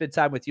 Excited to spend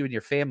time with you and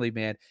your family,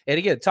 man. And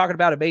again, talking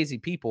about amazing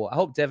people. I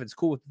hope Devin's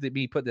cool with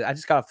me putting. I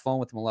just got off the phone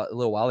with him a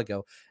little while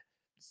ago.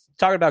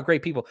 Talking about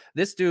great people.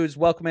 This dude's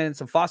welcoming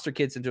some foster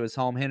kids into his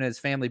home. Him and his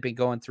family been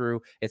going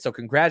through. And so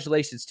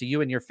congratulations to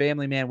you and your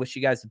family, man. Wish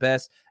you guys the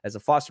best. As a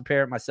foster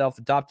parent myself,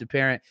 adopted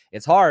parent,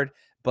 it's hard,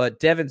 but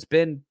Devin's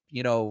been,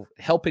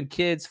 helping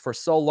kids for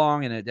so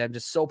long. And I'm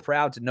just so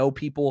proud to know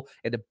people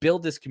and to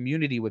build this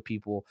community with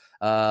people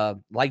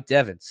like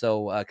Devin.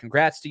 So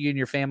congrats to you and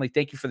your family.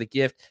 Thank you for the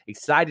gift.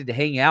 Excited to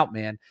hang out,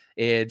 man,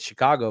 in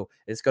Chicago.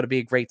 It's going to be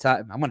a great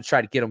time. I'm going to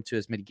try to get them to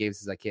as many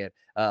games as I can.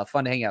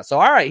 Fun to hang out. So,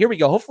 all right, here we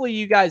go. Hopefully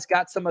you guys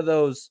got some of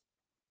those.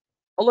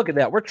 Oh, look at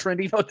that. We're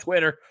trending on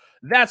Twitter.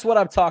 That's what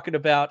I'm talking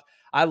about.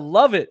 I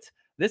love it.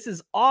 This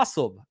is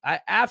awesome. I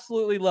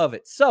absolutely love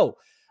it. So,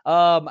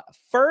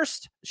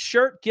 first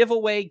shirt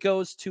giveaway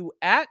goes to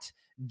at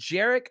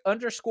Jarek_Y_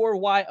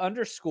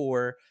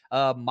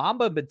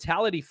 Mamba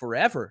Mentality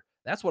Forever.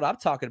 That's what I'm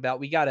talking about.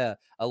 We got a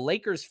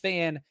Lakers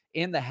fan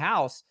in the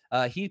house.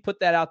 He put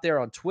that out there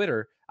on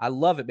Twitter. I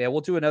love it, man.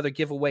 We'll do another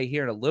giveaway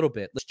here in a little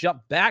bit. Let's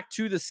jump back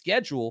to the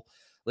schedule.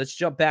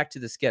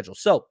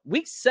 So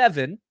week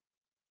 7,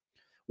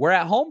 we're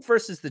at home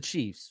versus the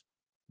Chiefs.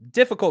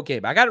 Difficult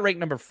game. I got it ranked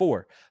number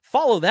 4.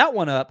 Follow that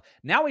one up.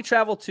 Now we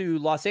travel to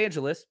Los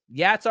Angeles.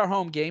 Yeah, it's our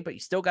home game, but you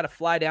still got to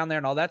fly down there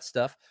and all that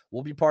stuff.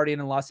 We'll be partying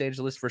in Los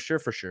Angeles for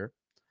sure.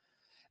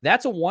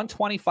 That's a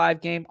 1:25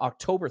 game,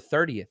 October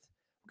 30th.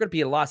 We're going to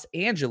be in Los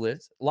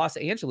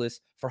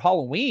Angeles for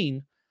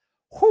Halloween.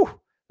 Whew,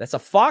 that's a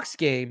Fox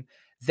game.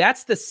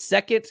 That's the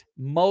second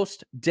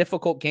most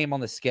difficult game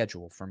on the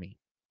schedule for me.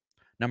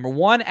 Number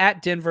 1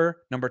 at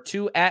Denver. Number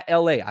 2 at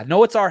LA. I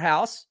know it's our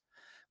house,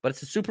 but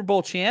it's the Super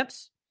Bowl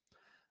champs.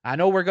 I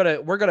know we're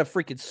gonna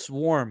freaking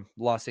swarm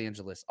Los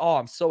Angeles. Oh,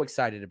 I'm so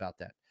excited about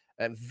that.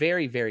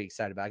 Very, very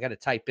excited about it. I got to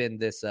type in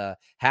this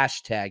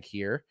hashtag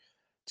here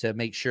to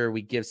make sure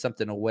we give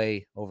something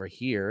away over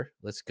here.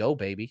 Let's go,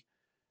 baby.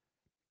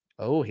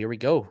 Oh, here we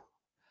go.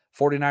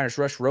 49ers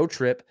Rush Road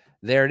Trip.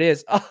 There it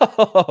is.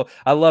 Oh,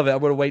 I love it. I'm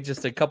going to wait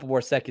just a couple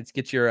more seconds.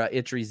 Get your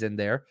entries in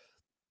there.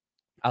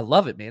 I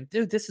love it, man.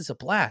 Dude, this is a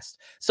blast.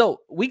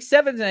 So week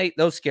 7 and 8,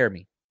 those scare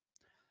me.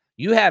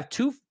 You have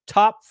 2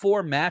 top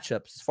 4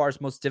 matchups as far as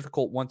most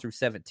difficult 1 through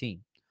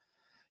 17.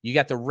 You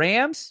got the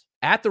Rams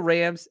at the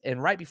Rams,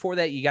 and right before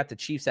that, you got the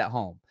Chiefs at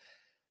home.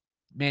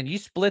 Man, you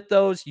split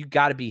those, you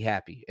got to be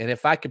happy. And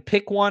if I could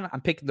pick one,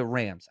 I'm picking the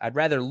Rams. I'd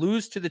rather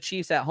lose to the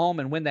Chiefs at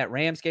home and win that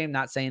Rams game,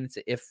 not saying it's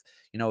if,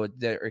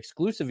 they're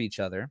exclusive of each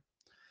other.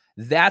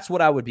 That's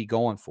what I would be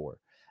going for.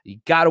 You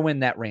got to win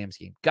that Rams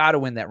game.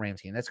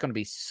 That's going to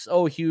be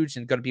so huge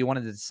and going to be one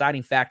of the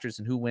deciding factors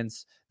in who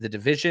wins the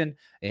division.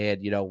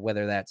 And,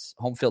 whether that's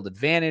home field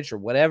advantage or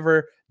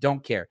whatever,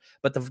 don't care.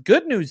 But the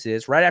good news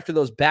is right after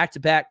those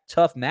back-to-back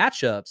tough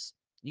matchups,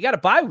 you got a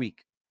bye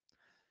week.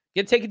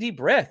 You got to take a deep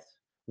breath.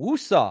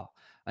 Woosah.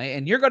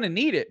 And you're going to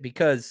need it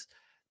because,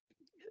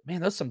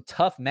 man, those are some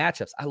tough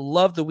matchups. I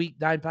love the week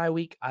 9 bye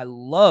week.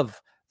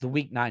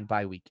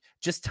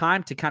 Just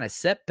time to kind of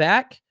set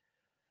back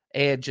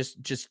and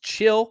just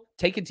chill,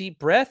 take a deep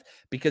breath,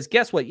 because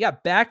guess what? You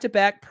got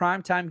back-to-back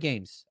primetime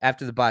games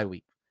after the bye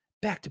week.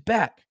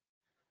 Back-to-back.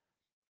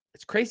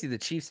 It's crazy the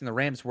Chiefs and the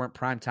Rams weren't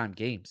primetime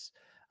games.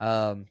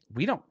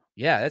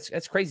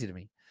 That's crazy to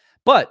me.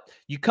 But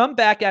you come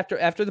back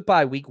after the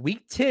bye week,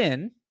 week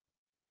 10,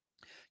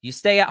 you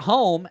stay at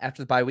home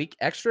after the bye week,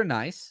 extra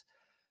nice.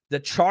 The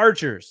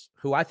Chargers,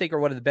 who I think are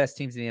one of the best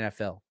teams in the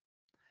NFL,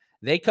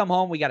 they come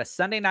home. We got a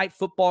Sunday night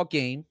football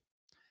game,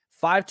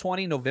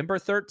 5:20, November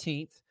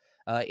 13th.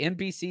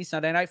 NBC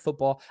Sunday Night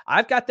Football.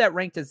 I've got that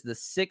ranked as the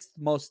 6th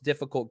most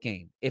difficult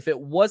game. If it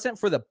wasn't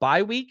for the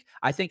bye week,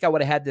 I think I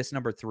would have had this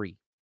number 3.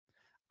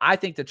 I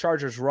think the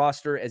Chargers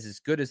roster is as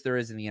good as there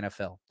is in the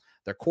NFL.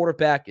 Their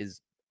quarterback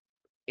is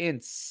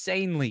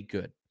insanely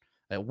good.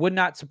 It would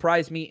not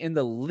surprise me in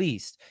the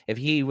least if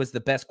he was the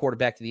best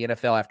quarterback in the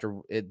NFL after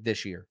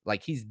this year.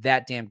 Like, he's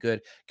that damn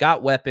good.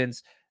 Got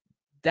weapons.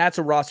 That's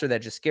a roster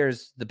that just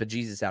scares the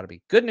bejesus out of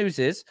me. Good news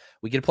is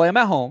we get to play them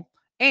at home,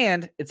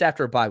 and it's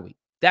after a bye week.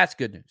 That's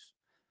good news.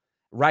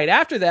 Right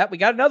after that, we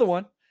got another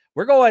one.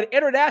 We're going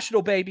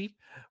international, baby.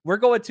 We're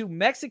going to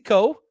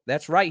Mexico.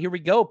 That's right. Here we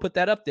go. Put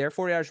that up there.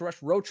 40 Hours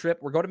Rush road trip.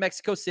 We're going to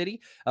Mexico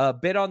City.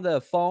 Been on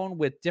the phone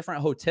with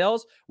different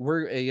hotels.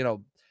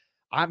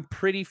 I'm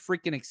pretty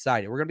freaking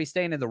excited. We're going to be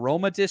staying in the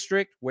Roma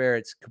district where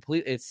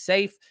it's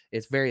safe.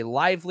 It's very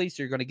lively.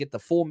 So you're going to get the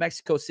full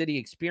Mexico City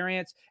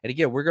experience. And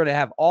again, we're going to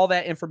have all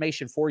that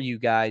information for you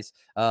guys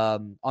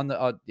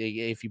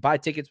if you buy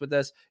tickets with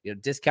us,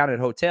 discounted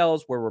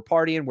hotels where we're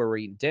partying, where we're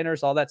eating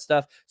dinners, all that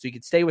stuff. So you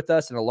can stay with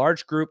us in a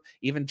large group,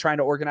 even trying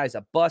to organize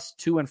a bus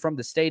to and from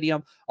the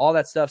stadium, all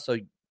that stuff. So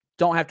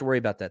don't have to worry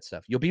about that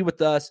stuff. You'll be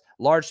with us,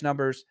 large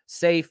numbers,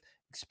 safe.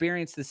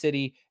 Experience the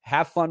city,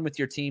 have fun with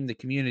your team, the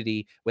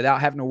community, without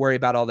having to worry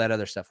about all that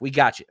other stuff. We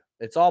got you.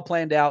 It's all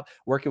planned out,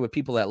 working with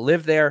people that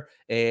live there,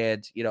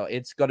 and,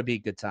 it's going to be a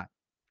good time.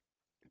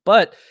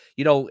 But,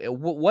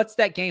 what's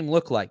that game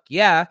look like?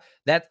 Yeah,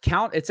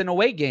 it's an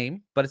away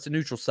game, but it's a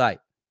neutral site.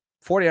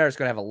 49ers is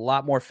going to have a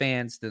lot more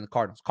fans than the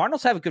Cardinals.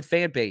 Cardinals have a good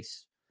fan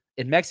base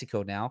in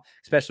Mexico now,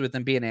 especially with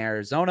them being in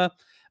Arizona,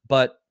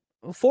 but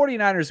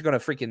 49ers are going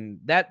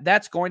to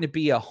that's going to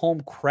be a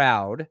home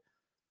crowd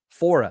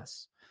for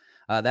us.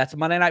 That's a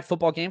Monday Night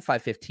Football game,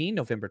 5:15,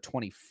 November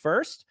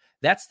 21st.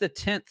 That's the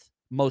 10th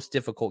most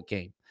difficult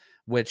game,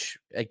 which,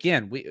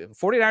 again,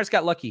 49ers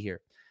got lucky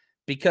here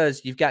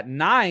because you've got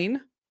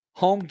 9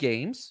 home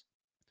games.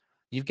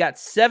 You've got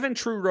 7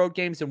 true road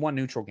games and 1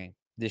 neutral game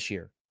this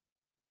year.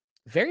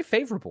 Very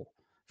favorable.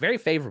 Very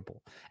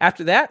favorable.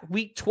 After that,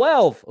 week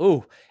 12.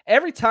 Ooh,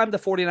 every time the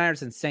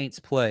 49ers and Saints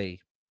play,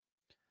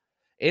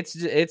 it's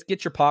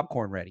get your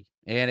popcorn ready.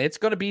 And it's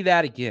going to be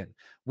that again.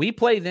 We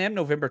play them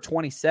November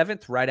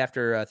 27th, right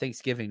after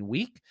Thanksgiving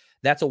week.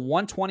 That's a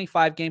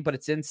 1:25 game, but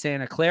it's in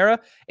Santa Clara.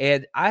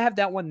 And I have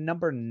that one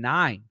number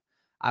 9.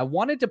 I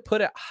wanted to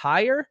put it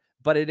higher,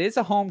 but it is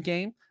a home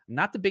game. I'm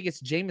not the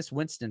biggest Jameis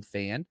Winston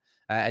fan.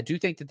 I do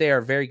think that they are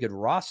a very good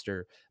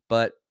roster,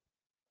 but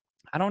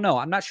I don't know.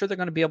 I'm not sure they're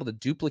going to be able to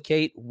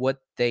duplicate what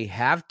they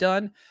have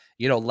done.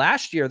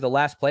 Last year, the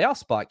last playoff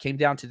spot came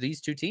down to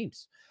these 2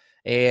 teams.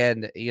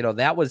 And,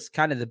 that was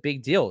kind of the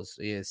big deals.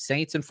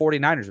 Saints and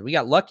 49ers. We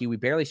got lucky. We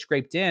barely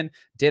scraped in,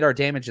 did our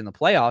damage in the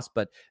playoffs,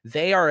 but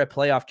they are a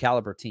playoff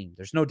caliber team.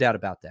 There's no doubt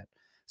about that.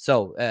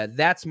 So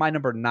that's my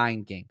number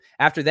 9 game.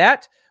 After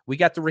that, we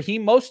got the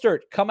Raheem Mostert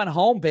coming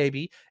home,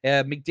 baby.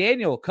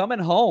 McDaniel coming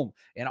home,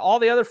 and all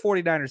the other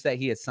 49ers that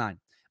he has signed.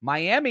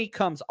 Miami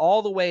comes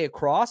all the way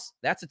across.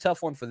 That's a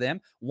tough one for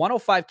them.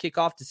 1:05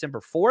 kickoff December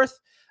 4th.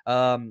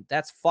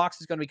 That's Fox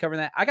is going to be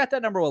covering that. I got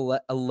that number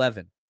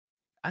 11.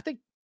 I think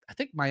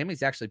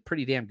Miami's actually a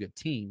pretty damn good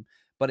team,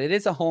 but it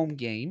is a home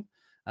game.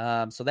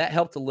 So that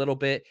helped a little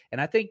bit. And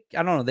I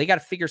don't know, they got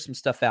to figure some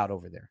stuff out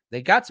over there.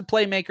 They got some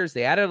playmakers.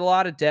 They added a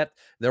lot of depth.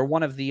 They're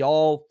one of the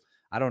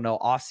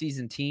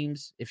off-season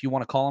teams, if you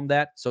want to call them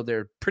that. So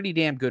they're a pretty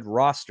damn good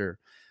roster.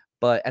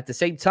 But at the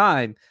same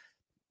time,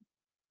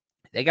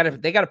 they got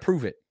to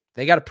prove it.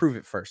 They got to prove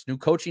it first. New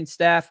coaching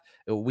staff.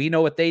 We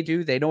know what they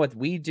do. They know what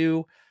we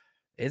do.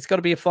 It's going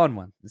to be a fun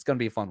one.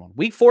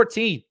 Week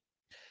 14.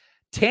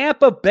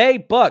 Tampa Bay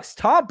Bucks.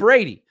 Tom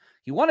Brady.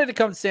 He wanted to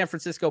come to San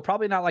Francisco.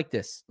 Probably not like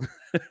this.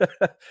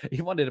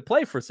 He wanted to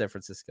play for San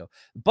Francisco.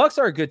 Bucks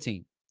are a good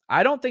team.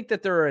 I don't think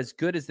that they're as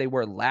good as they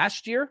were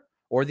last year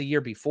or the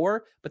year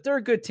before, but they're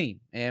a good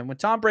team. And when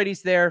Tom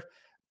Brady's there,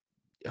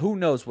 who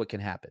knows what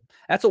can happen.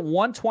 That's a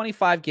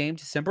 1:25 game,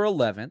 December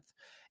 11th.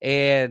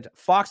 And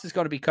Fox is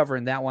going to be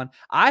covering that one.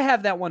 I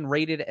have that one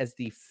rated as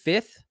the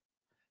fifth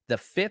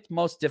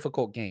most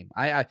difficult game.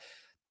 I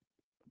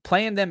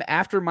playing them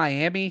after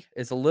Miami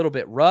is a little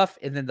bit rough.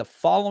 And then the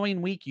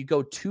following week, you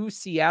go to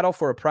Seattle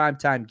for a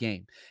primetime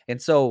game.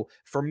 And so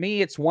for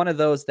me, it's one of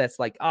those that's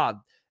like,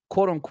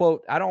 quote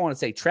unquote, I don't want to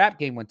say trap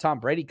game when Tom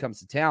Brady comes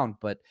to town,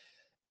 but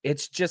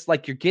it's just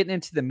like you're getting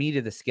into the meat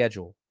of the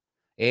schedule.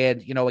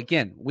 And,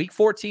 again, week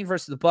 14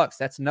 versus the Bucks,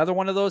 that's another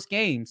one of those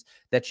games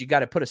that you got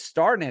to put a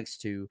star next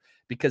to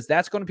because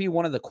that's going to be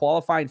one of the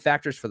qualifying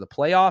factors for the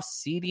playoffs,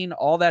 seeding,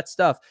 all that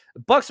stuff.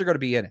 The Bucks are going to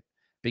be in it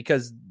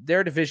because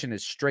their division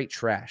is straight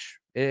trash.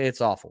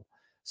 It's awful.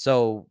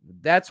 So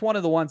that's one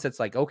of the ones that's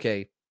like,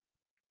 okay,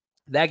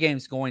 that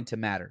game's going to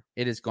matter.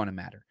 It is going to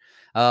matter.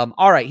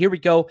 All right, here we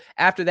go.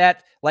 After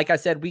that, like I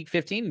said, week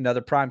 15,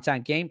 another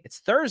primetime game. It's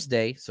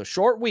Thursday, so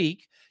short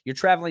week. You're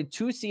traveling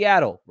to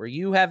Seattle, where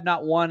you have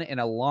not won in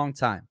a long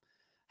time.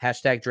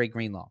 Hashtag Drake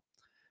Greenlaw.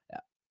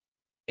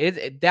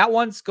 That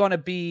one's going to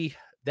be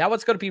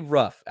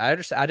rough.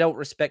 I don't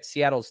respect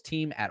Seattle's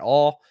team at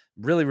all.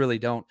 Really, really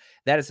don't.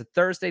 That is a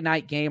Thursday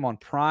night game on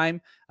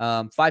Prime,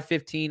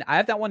 5:15. I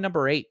have that one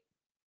number 8.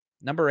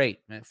 Number 8.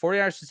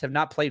 49ers just have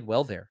not played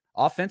well there.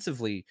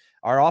 Offensively,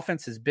 our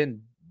offense has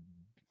been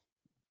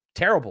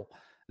terrible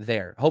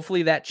there.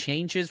 Hopefully that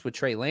changes with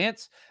Trey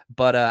Lance,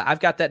 but I've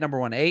got that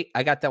number 8.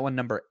 I got that one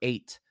number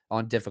 8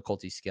 on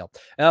difficulty scale.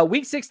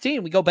 Week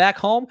 16, we go back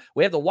home.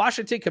 We have the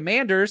Washington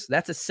Commanders.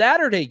 That's a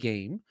Saturday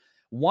game,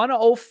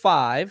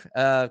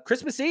 1:05,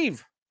 Christmas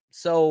Eve.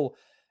 So,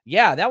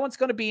 yeah, that one's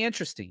going to be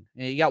interesting.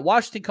 You got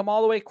Washington come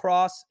all the way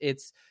across.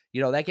 It's,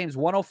 that game's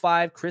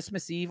 1:05,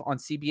 Christmas Eve on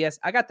CBS.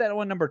 I got that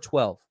one number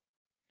 12.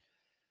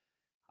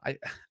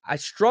 I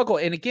struggle.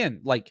 And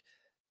again, like,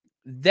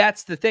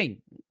 that's the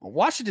thing.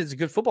 Washington's a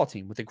good football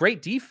team with a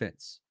great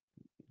defense.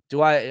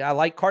 Do I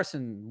like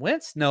Carson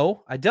Wentz?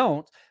 No, I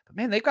don't. But,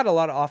 man, they've got a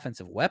lot of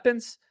offensive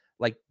weapons.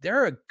 Like,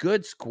 they're a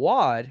good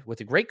squad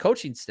with a great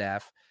coaching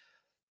staff.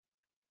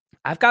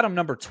 I've got them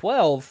number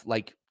 12.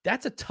 Like,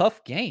 that's a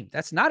tough game.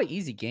 That's not an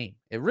easy game.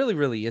 It really,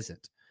 really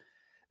isn't.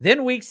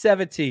 Then week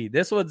 17.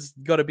 This one's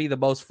going to be the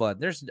most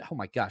fun. Oh,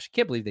 my gosh. I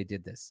can't believe they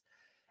did this.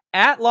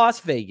 At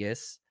Las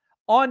Vegas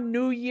on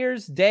New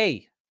Year's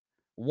Day.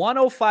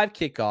 1:05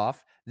 kickoff.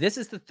 This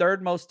is the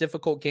third most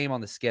difficult game on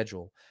the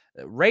schedule.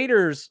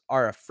 Raiders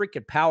are a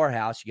freaking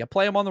powerhouse. You got to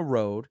play them on the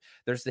road.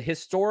 There's the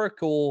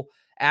historical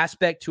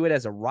aspect to it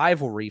as a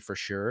rivalry for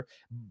sure.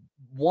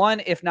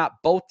 One, if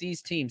not both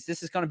these teams,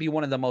 this is going to be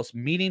one of the most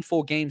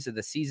meaningful games of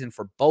the season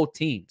for both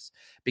teams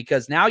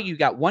because now you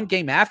got one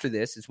game after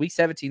this. It's week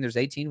 17. There's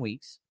 18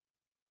 weeks.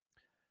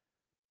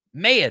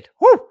 Man,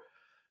 whoo!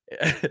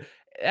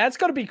 That's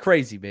going to be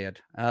crazy, man.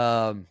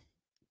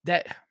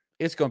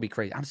 It's going to be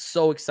crazy. I'm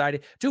so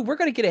excited. Dude, we're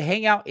going to get to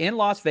hang out in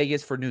Las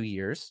Vegas for New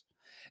Year's.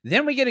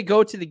 Then we get to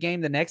go to the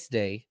game the next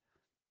day.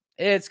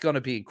 It's going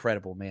to be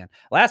incredible, man.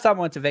 Last time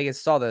I went to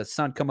Vegas, saw the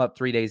sun come up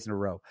 3 days in a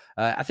row.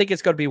 I think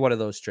it's going to be one of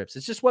those trips.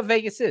 It's just what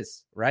Vegas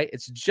is, right?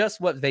 It's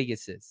just what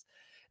Vegas is.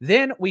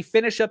 Then we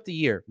finish up the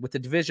year with the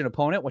division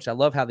opponent, which I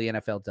love how the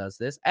NFL does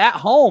this. At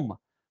home,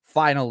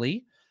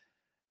 finally.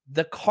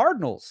 The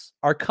Cardinals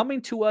are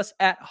coming to us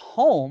at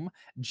home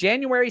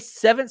January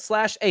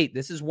 7th/8th.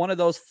 This is one of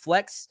those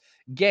flex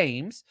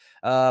games,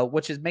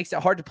 which makes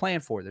it hard to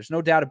plan for. There's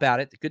no doubt about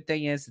it. The good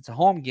thing is it's a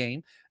home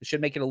game. It should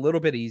make it a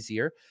little bit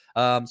easier.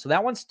 So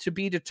that one's to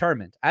be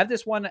determined. I have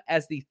this one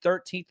as the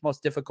 13th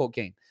most difficult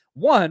game.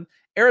 One,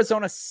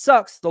 Arizona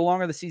sucks the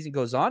longer the season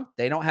goes on.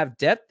 They don't have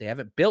depth. They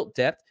haven't built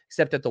depth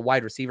except at the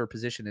wide receiver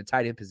position and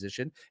tight end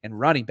position and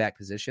running back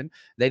position.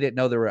 They didn't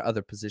know there were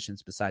other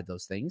positions beside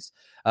those things.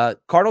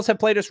 Cardinals have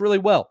played us really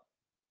well.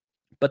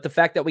 But the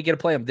fact that we get to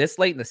play them this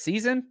late in the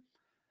season,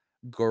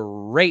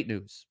 great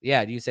news.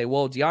 Yeah, you say,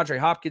 well, DeAndre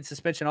Hopkins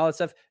suspension, all that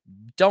stuff.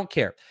 Don't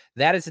care.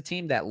 That is a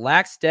team that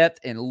lacks depth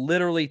and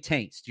literally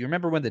tanks. Do you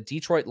remember when the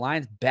Detroit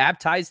Lions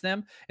baptized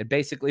them and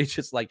basically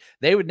just like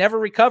they would never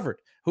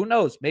recovered? Who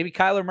knows? Maybe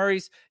Kyler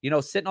Murray's,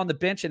 sitting on the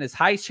bench in his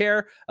high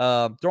chair,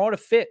 throwing a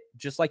fit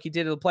just like he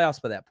did in the playoffs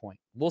by that point.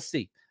 We'll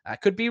see. I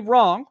could be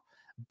wrong,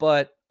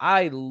 but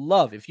I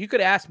love, if you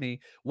could ask me,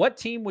 what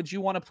team would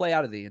you want to play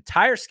out of the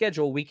entire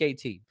schedule week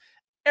 18?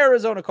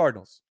 Arizona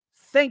Cardinals.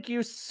 Thank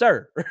you,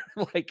 sir.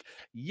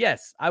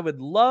 Yes, I would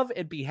love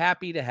and be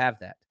happy to have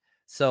that.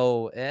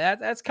 So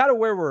that's kind of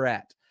where we're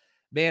at.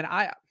 Man,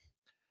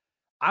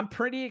 I'm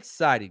pretty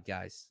excited,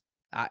 guys.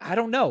 I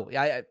don't know.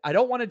 I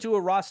don't want to do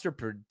a roster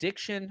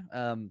prediction,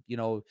 on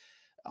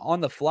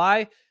the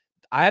fly.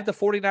 I have the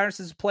 49ers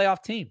as a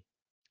playoff team.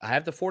 I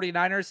have the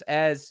 49ers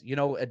as,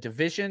 a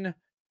division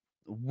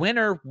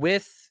winner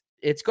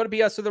it's going to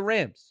be us or the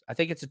Rams. I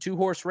think it's a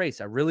 2-horse race.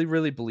 I really,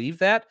 really believe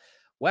that.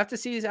 We'll have to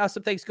see how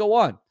some things go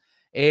on.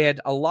 And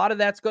a lot of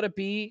that's going to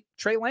be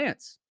Trey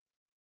Lance.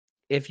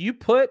 If you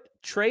put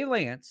Trey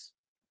Lance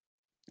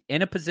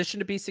in a position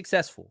to be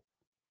successful,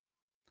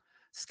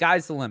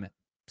 sky's the limit.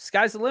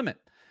 Sky's the limit.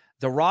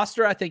 The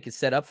roster, I think, is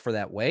set up for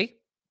that way,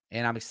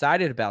 and I'm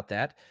excited about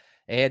that.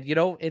 And,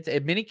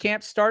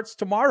 minicamp starts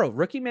tomorrow.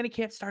 Rookie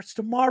minicamp starts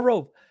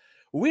tomorrow.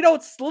 We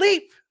don't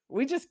sleep.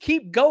 We just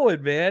keep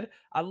going, man.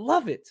 I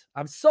love it.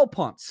 I'm so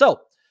pumped. So,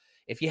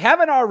 if you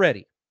haven't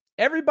already,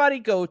 everybody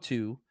go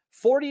to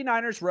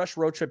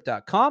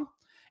 49ersrushroadtrip.com.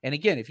 And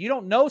again, if you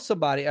don't know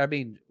somebody,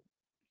 everybody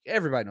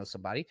knows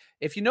somebody.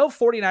 If you know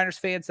 49ers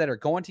fans that are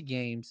going to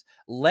games,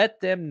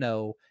 let them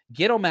know.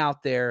 Get them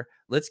out there.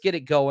 Let's get it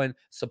going.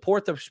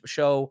 Support the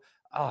show.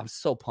 Oh, I'm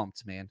so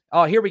pumped, man.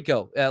 Oh, here we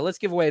go. Let's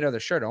give away another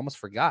shirt. I almost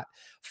forgot.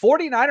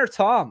 49er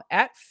Tom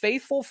at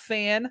Faithful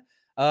Fan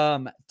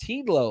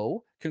Tilo.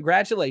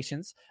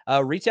 Congratulations.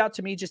 Reach out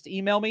to me. Just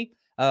email me.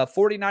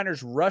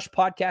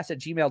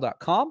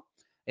 49ersrushpodcast@gmail.com.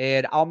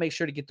 And I'll make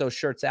sure to get those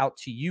shirts out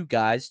to you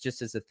guys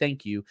just as a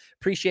thank you.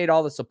 Appreciate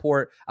all the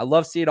support. I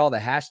love seeing all the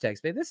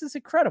hashtags. Man, this is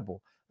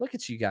incredible. Look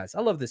at you guys.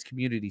 I love this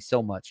community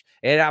so much.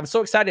 And I'm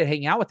so excited to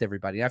hang out with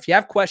everybody. Now, if you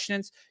have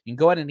questions, you can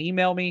go ahead and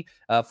email me,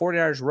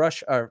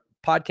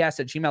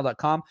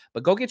 49ersrushpodcast@gmail.com.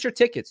 But go get your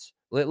tickets.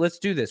 Let's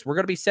do this. We're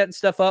going to be setting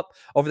stuff up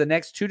over the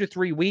next 2 to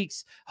 3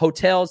 weeks.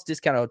 Hotels,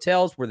 discounted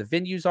hotels, where the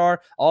venues are,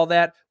 all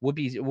that. We'll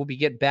be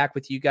getting back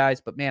with you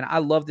guys. But, man, I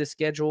love this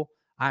schedule.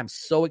 I'm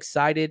so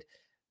excited.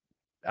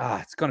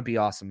 It's going to be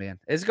awesome, man.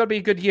 It's going to be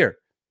a good year.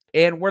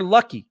 And we're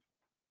lucky.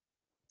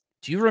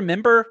 Do you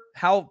remember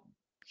how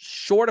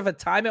short of a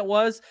time it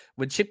was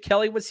when Chip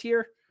Kelly was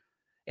here?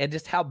 and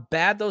just how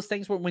bad those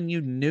things were when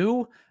you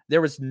knew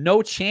there was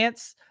no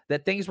chance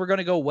that things were going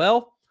to go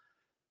well.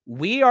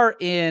 We are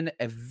in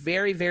a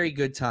very, very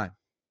good time.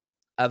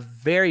 A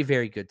very,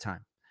 very good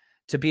time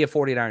to be a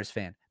 49ers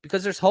fan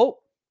because there's hope.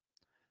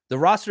 The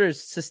roster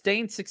has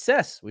sustained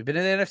success. We've been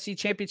in the NFC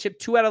Championship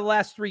 2 out of the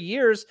last 3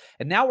 years,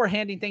 and now we're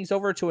handing things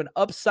over to an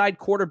upside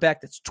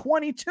quarterback that's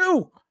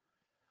 22.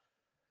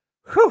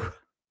 Whew.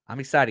 I'm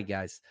excited,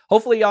 guys.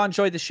 Hopefully y'all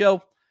enjoyed the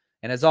show.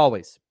 And as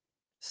always,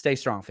 stay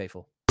strong,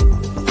 faithful.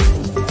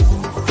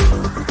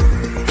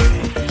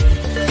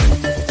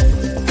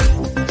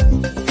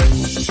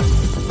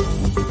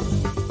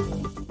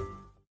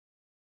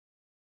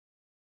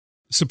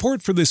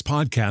 Support for this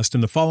podcast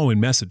and the following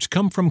message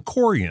come from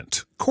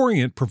Corient.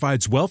 Corient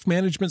provides wealth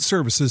management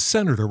services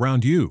centered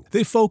around you.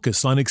 They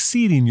focus on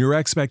exceeding your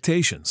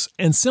expectations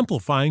and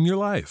simplifying your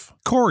life.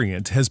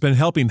 Corient has been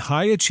helping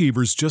high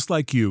achievers just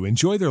like you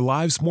enjoy their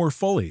lives more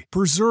fully,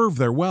 preserve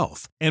their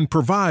wealth, and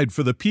provide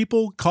for the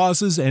people,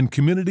 causes, and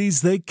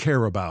communities they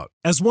care about.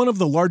 As one of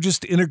the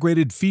largest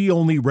integrated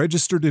fee-only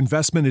registered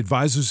investment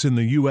advisors in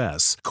the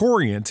U.S.,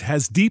 Corient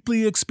has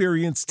deeply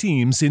experienced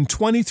teams in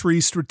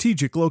 23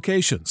 strategic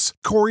locations.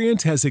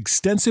 Corient has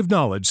extensive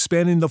knowledge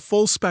spanning the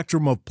full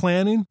spectrum of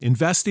planning,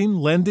 investing,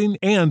 lending,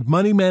 and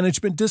money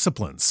management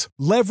disciplines.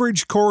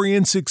 Leverage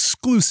Corient's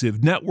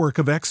exclusive network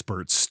of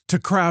experts to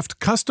craft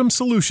custom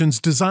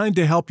solutions designed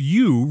to help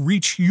you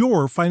reach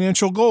your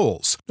financial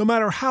goals, no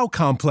matter how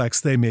complex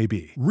they may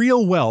be.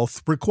 Real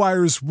wealth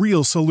requires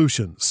real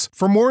solutions.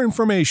 For more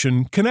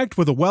information, connect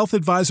with a wealth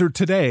advisor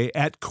today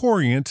at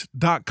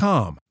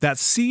Corient.com.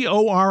 That's Corient.com.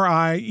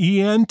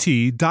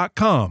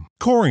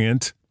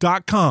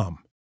 Corient.com.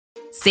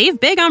 Save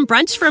big on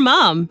brunch for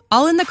mom,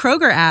 all in the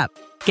Kroger app.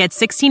 Get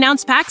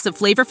 16-ounce packs of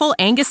flavorful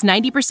Angus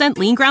 90%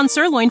 lean ground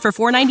sirloin for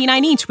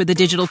 $4.99 each with a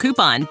digital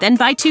coupon. Then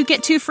buy 2,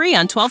 get 2 free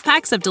on 12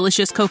 packs of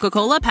delicious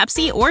Coca-Cola,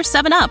 Pepsi, or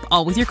 7-Up,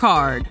 all with your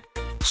card.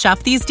 Shop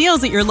these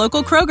deals at your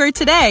local Kroger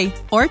today,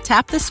 or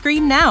tap the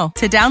screen now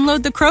to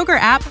download the Kroger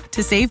app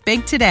to save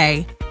big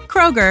today.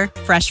 Kroger,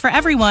 fresh for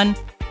everyone.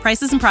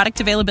 Prices and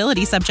product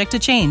availability subject to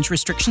change.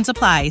 Restrictions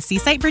apply. See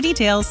site for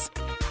details.